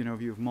 If, you know,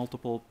 if you have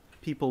multiple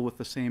people with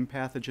the same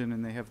pathogen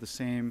and they have the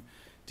same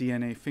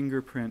DNA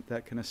fingerprint,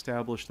 that can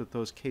establish that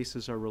those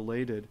cases are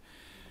related.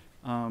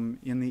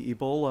 In the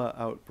Ebola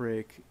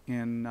outbreak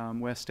in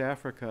West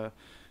Africa,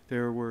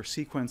 there were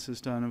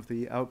sequences done of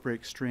the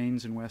outbreak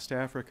strains in West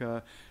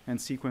Africa and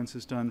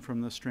sequences done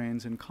from the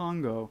strains in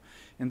Congo,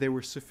 and they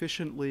were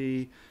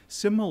sufficiently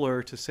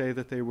similar to say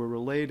that they were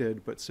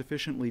related, but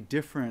sufficiently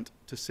different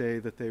to say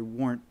that they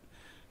weren't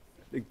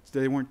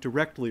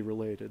directly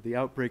related. The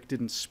outbreak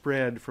didn't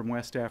spread from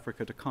West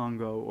Africa to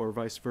Congo or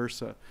vice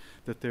versa.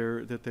 That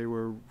there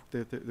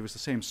was the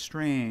same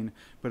strain,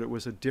 but it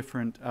was a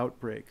different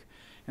outbreak.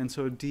 And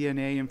so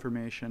DNA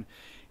information,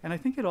 and I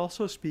think it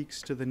also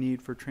speaks to the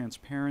need for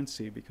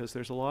transparency, because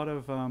there's a lot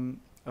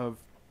of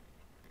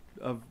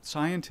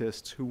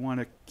scientists who want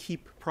to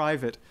keep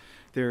private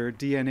their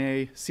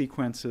DNA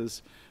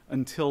sequences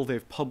until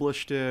they've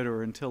published it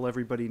or until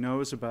everybody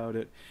knows about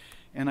it.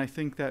 And I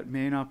think that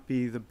may not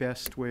be the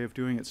best way of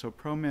doing it. So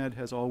ProMed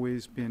has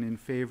always been in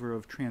favor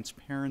of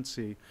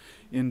transparency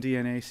in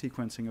DNA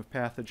sequencing of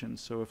pathogens.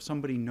 So if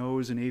somebody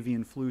knows an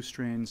avian flu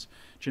strain's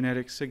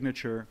genetic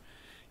signature,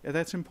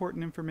 that's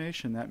important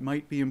information. That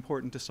might be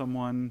important to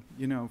someone,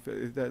 you know,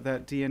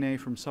 that DNA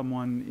from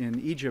someone in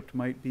Egypt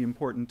might be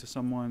important to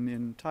someone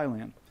in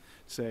Thailand,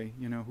 say,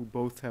 you know, who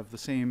both have the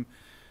same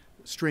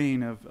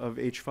strain of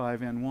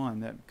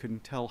H5N1 that can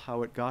tell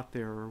how it got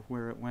there or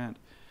where it went.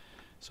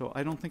 So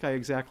I don't think I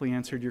exactly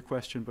answered your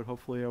question, but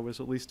hopefully I was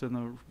at least in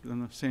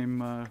the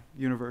same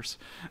universe.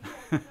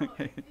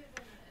 Okay. And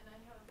I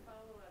have a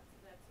follow-up to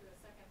that, to a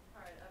second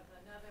part of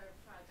another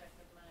project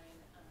of mine.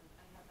 I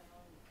have my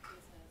own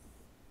business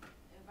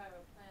in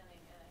viral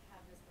planning, and I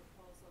have this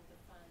proposal to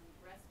fund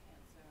breast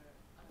cancer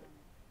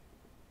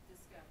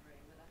discovery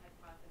with a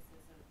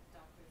hypothesis of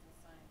doctors and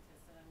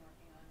scientists that I'm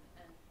working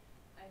on. And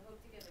I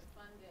hope to get it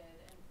funded,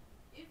 and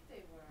if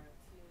they were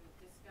to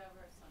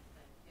discover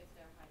something, if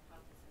their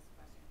hypothesis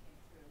question came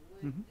true,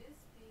 would this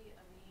be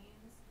a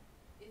means?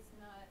 It's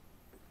not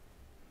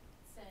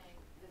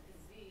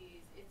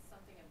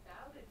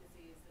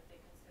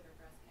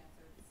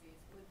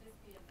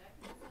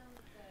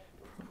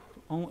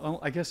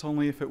I guess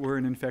only if it were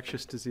an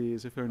infectious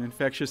disease, if an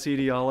infectious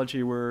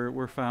etiology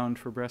were found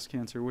for breast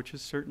cancer, which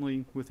is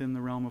certainly within the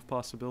realm of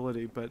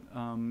possibility. But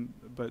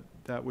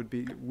that would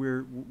be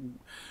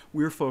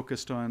we're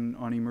focused on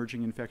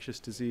emerging infectious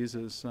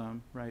diseases,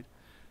 right?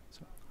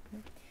 So,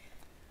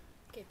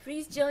 Okay,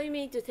 please join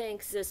me to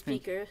thank the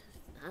speaker.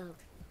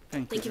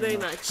 Thank you very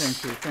much.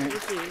 Thank you. Thank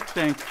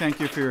you. Thank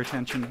you for your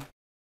attention.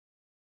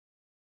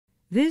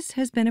 This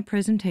has been a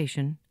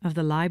presentation of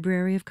the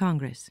Library of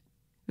Congress.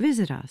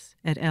 Visit us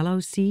at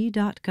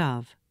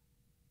loc.gov.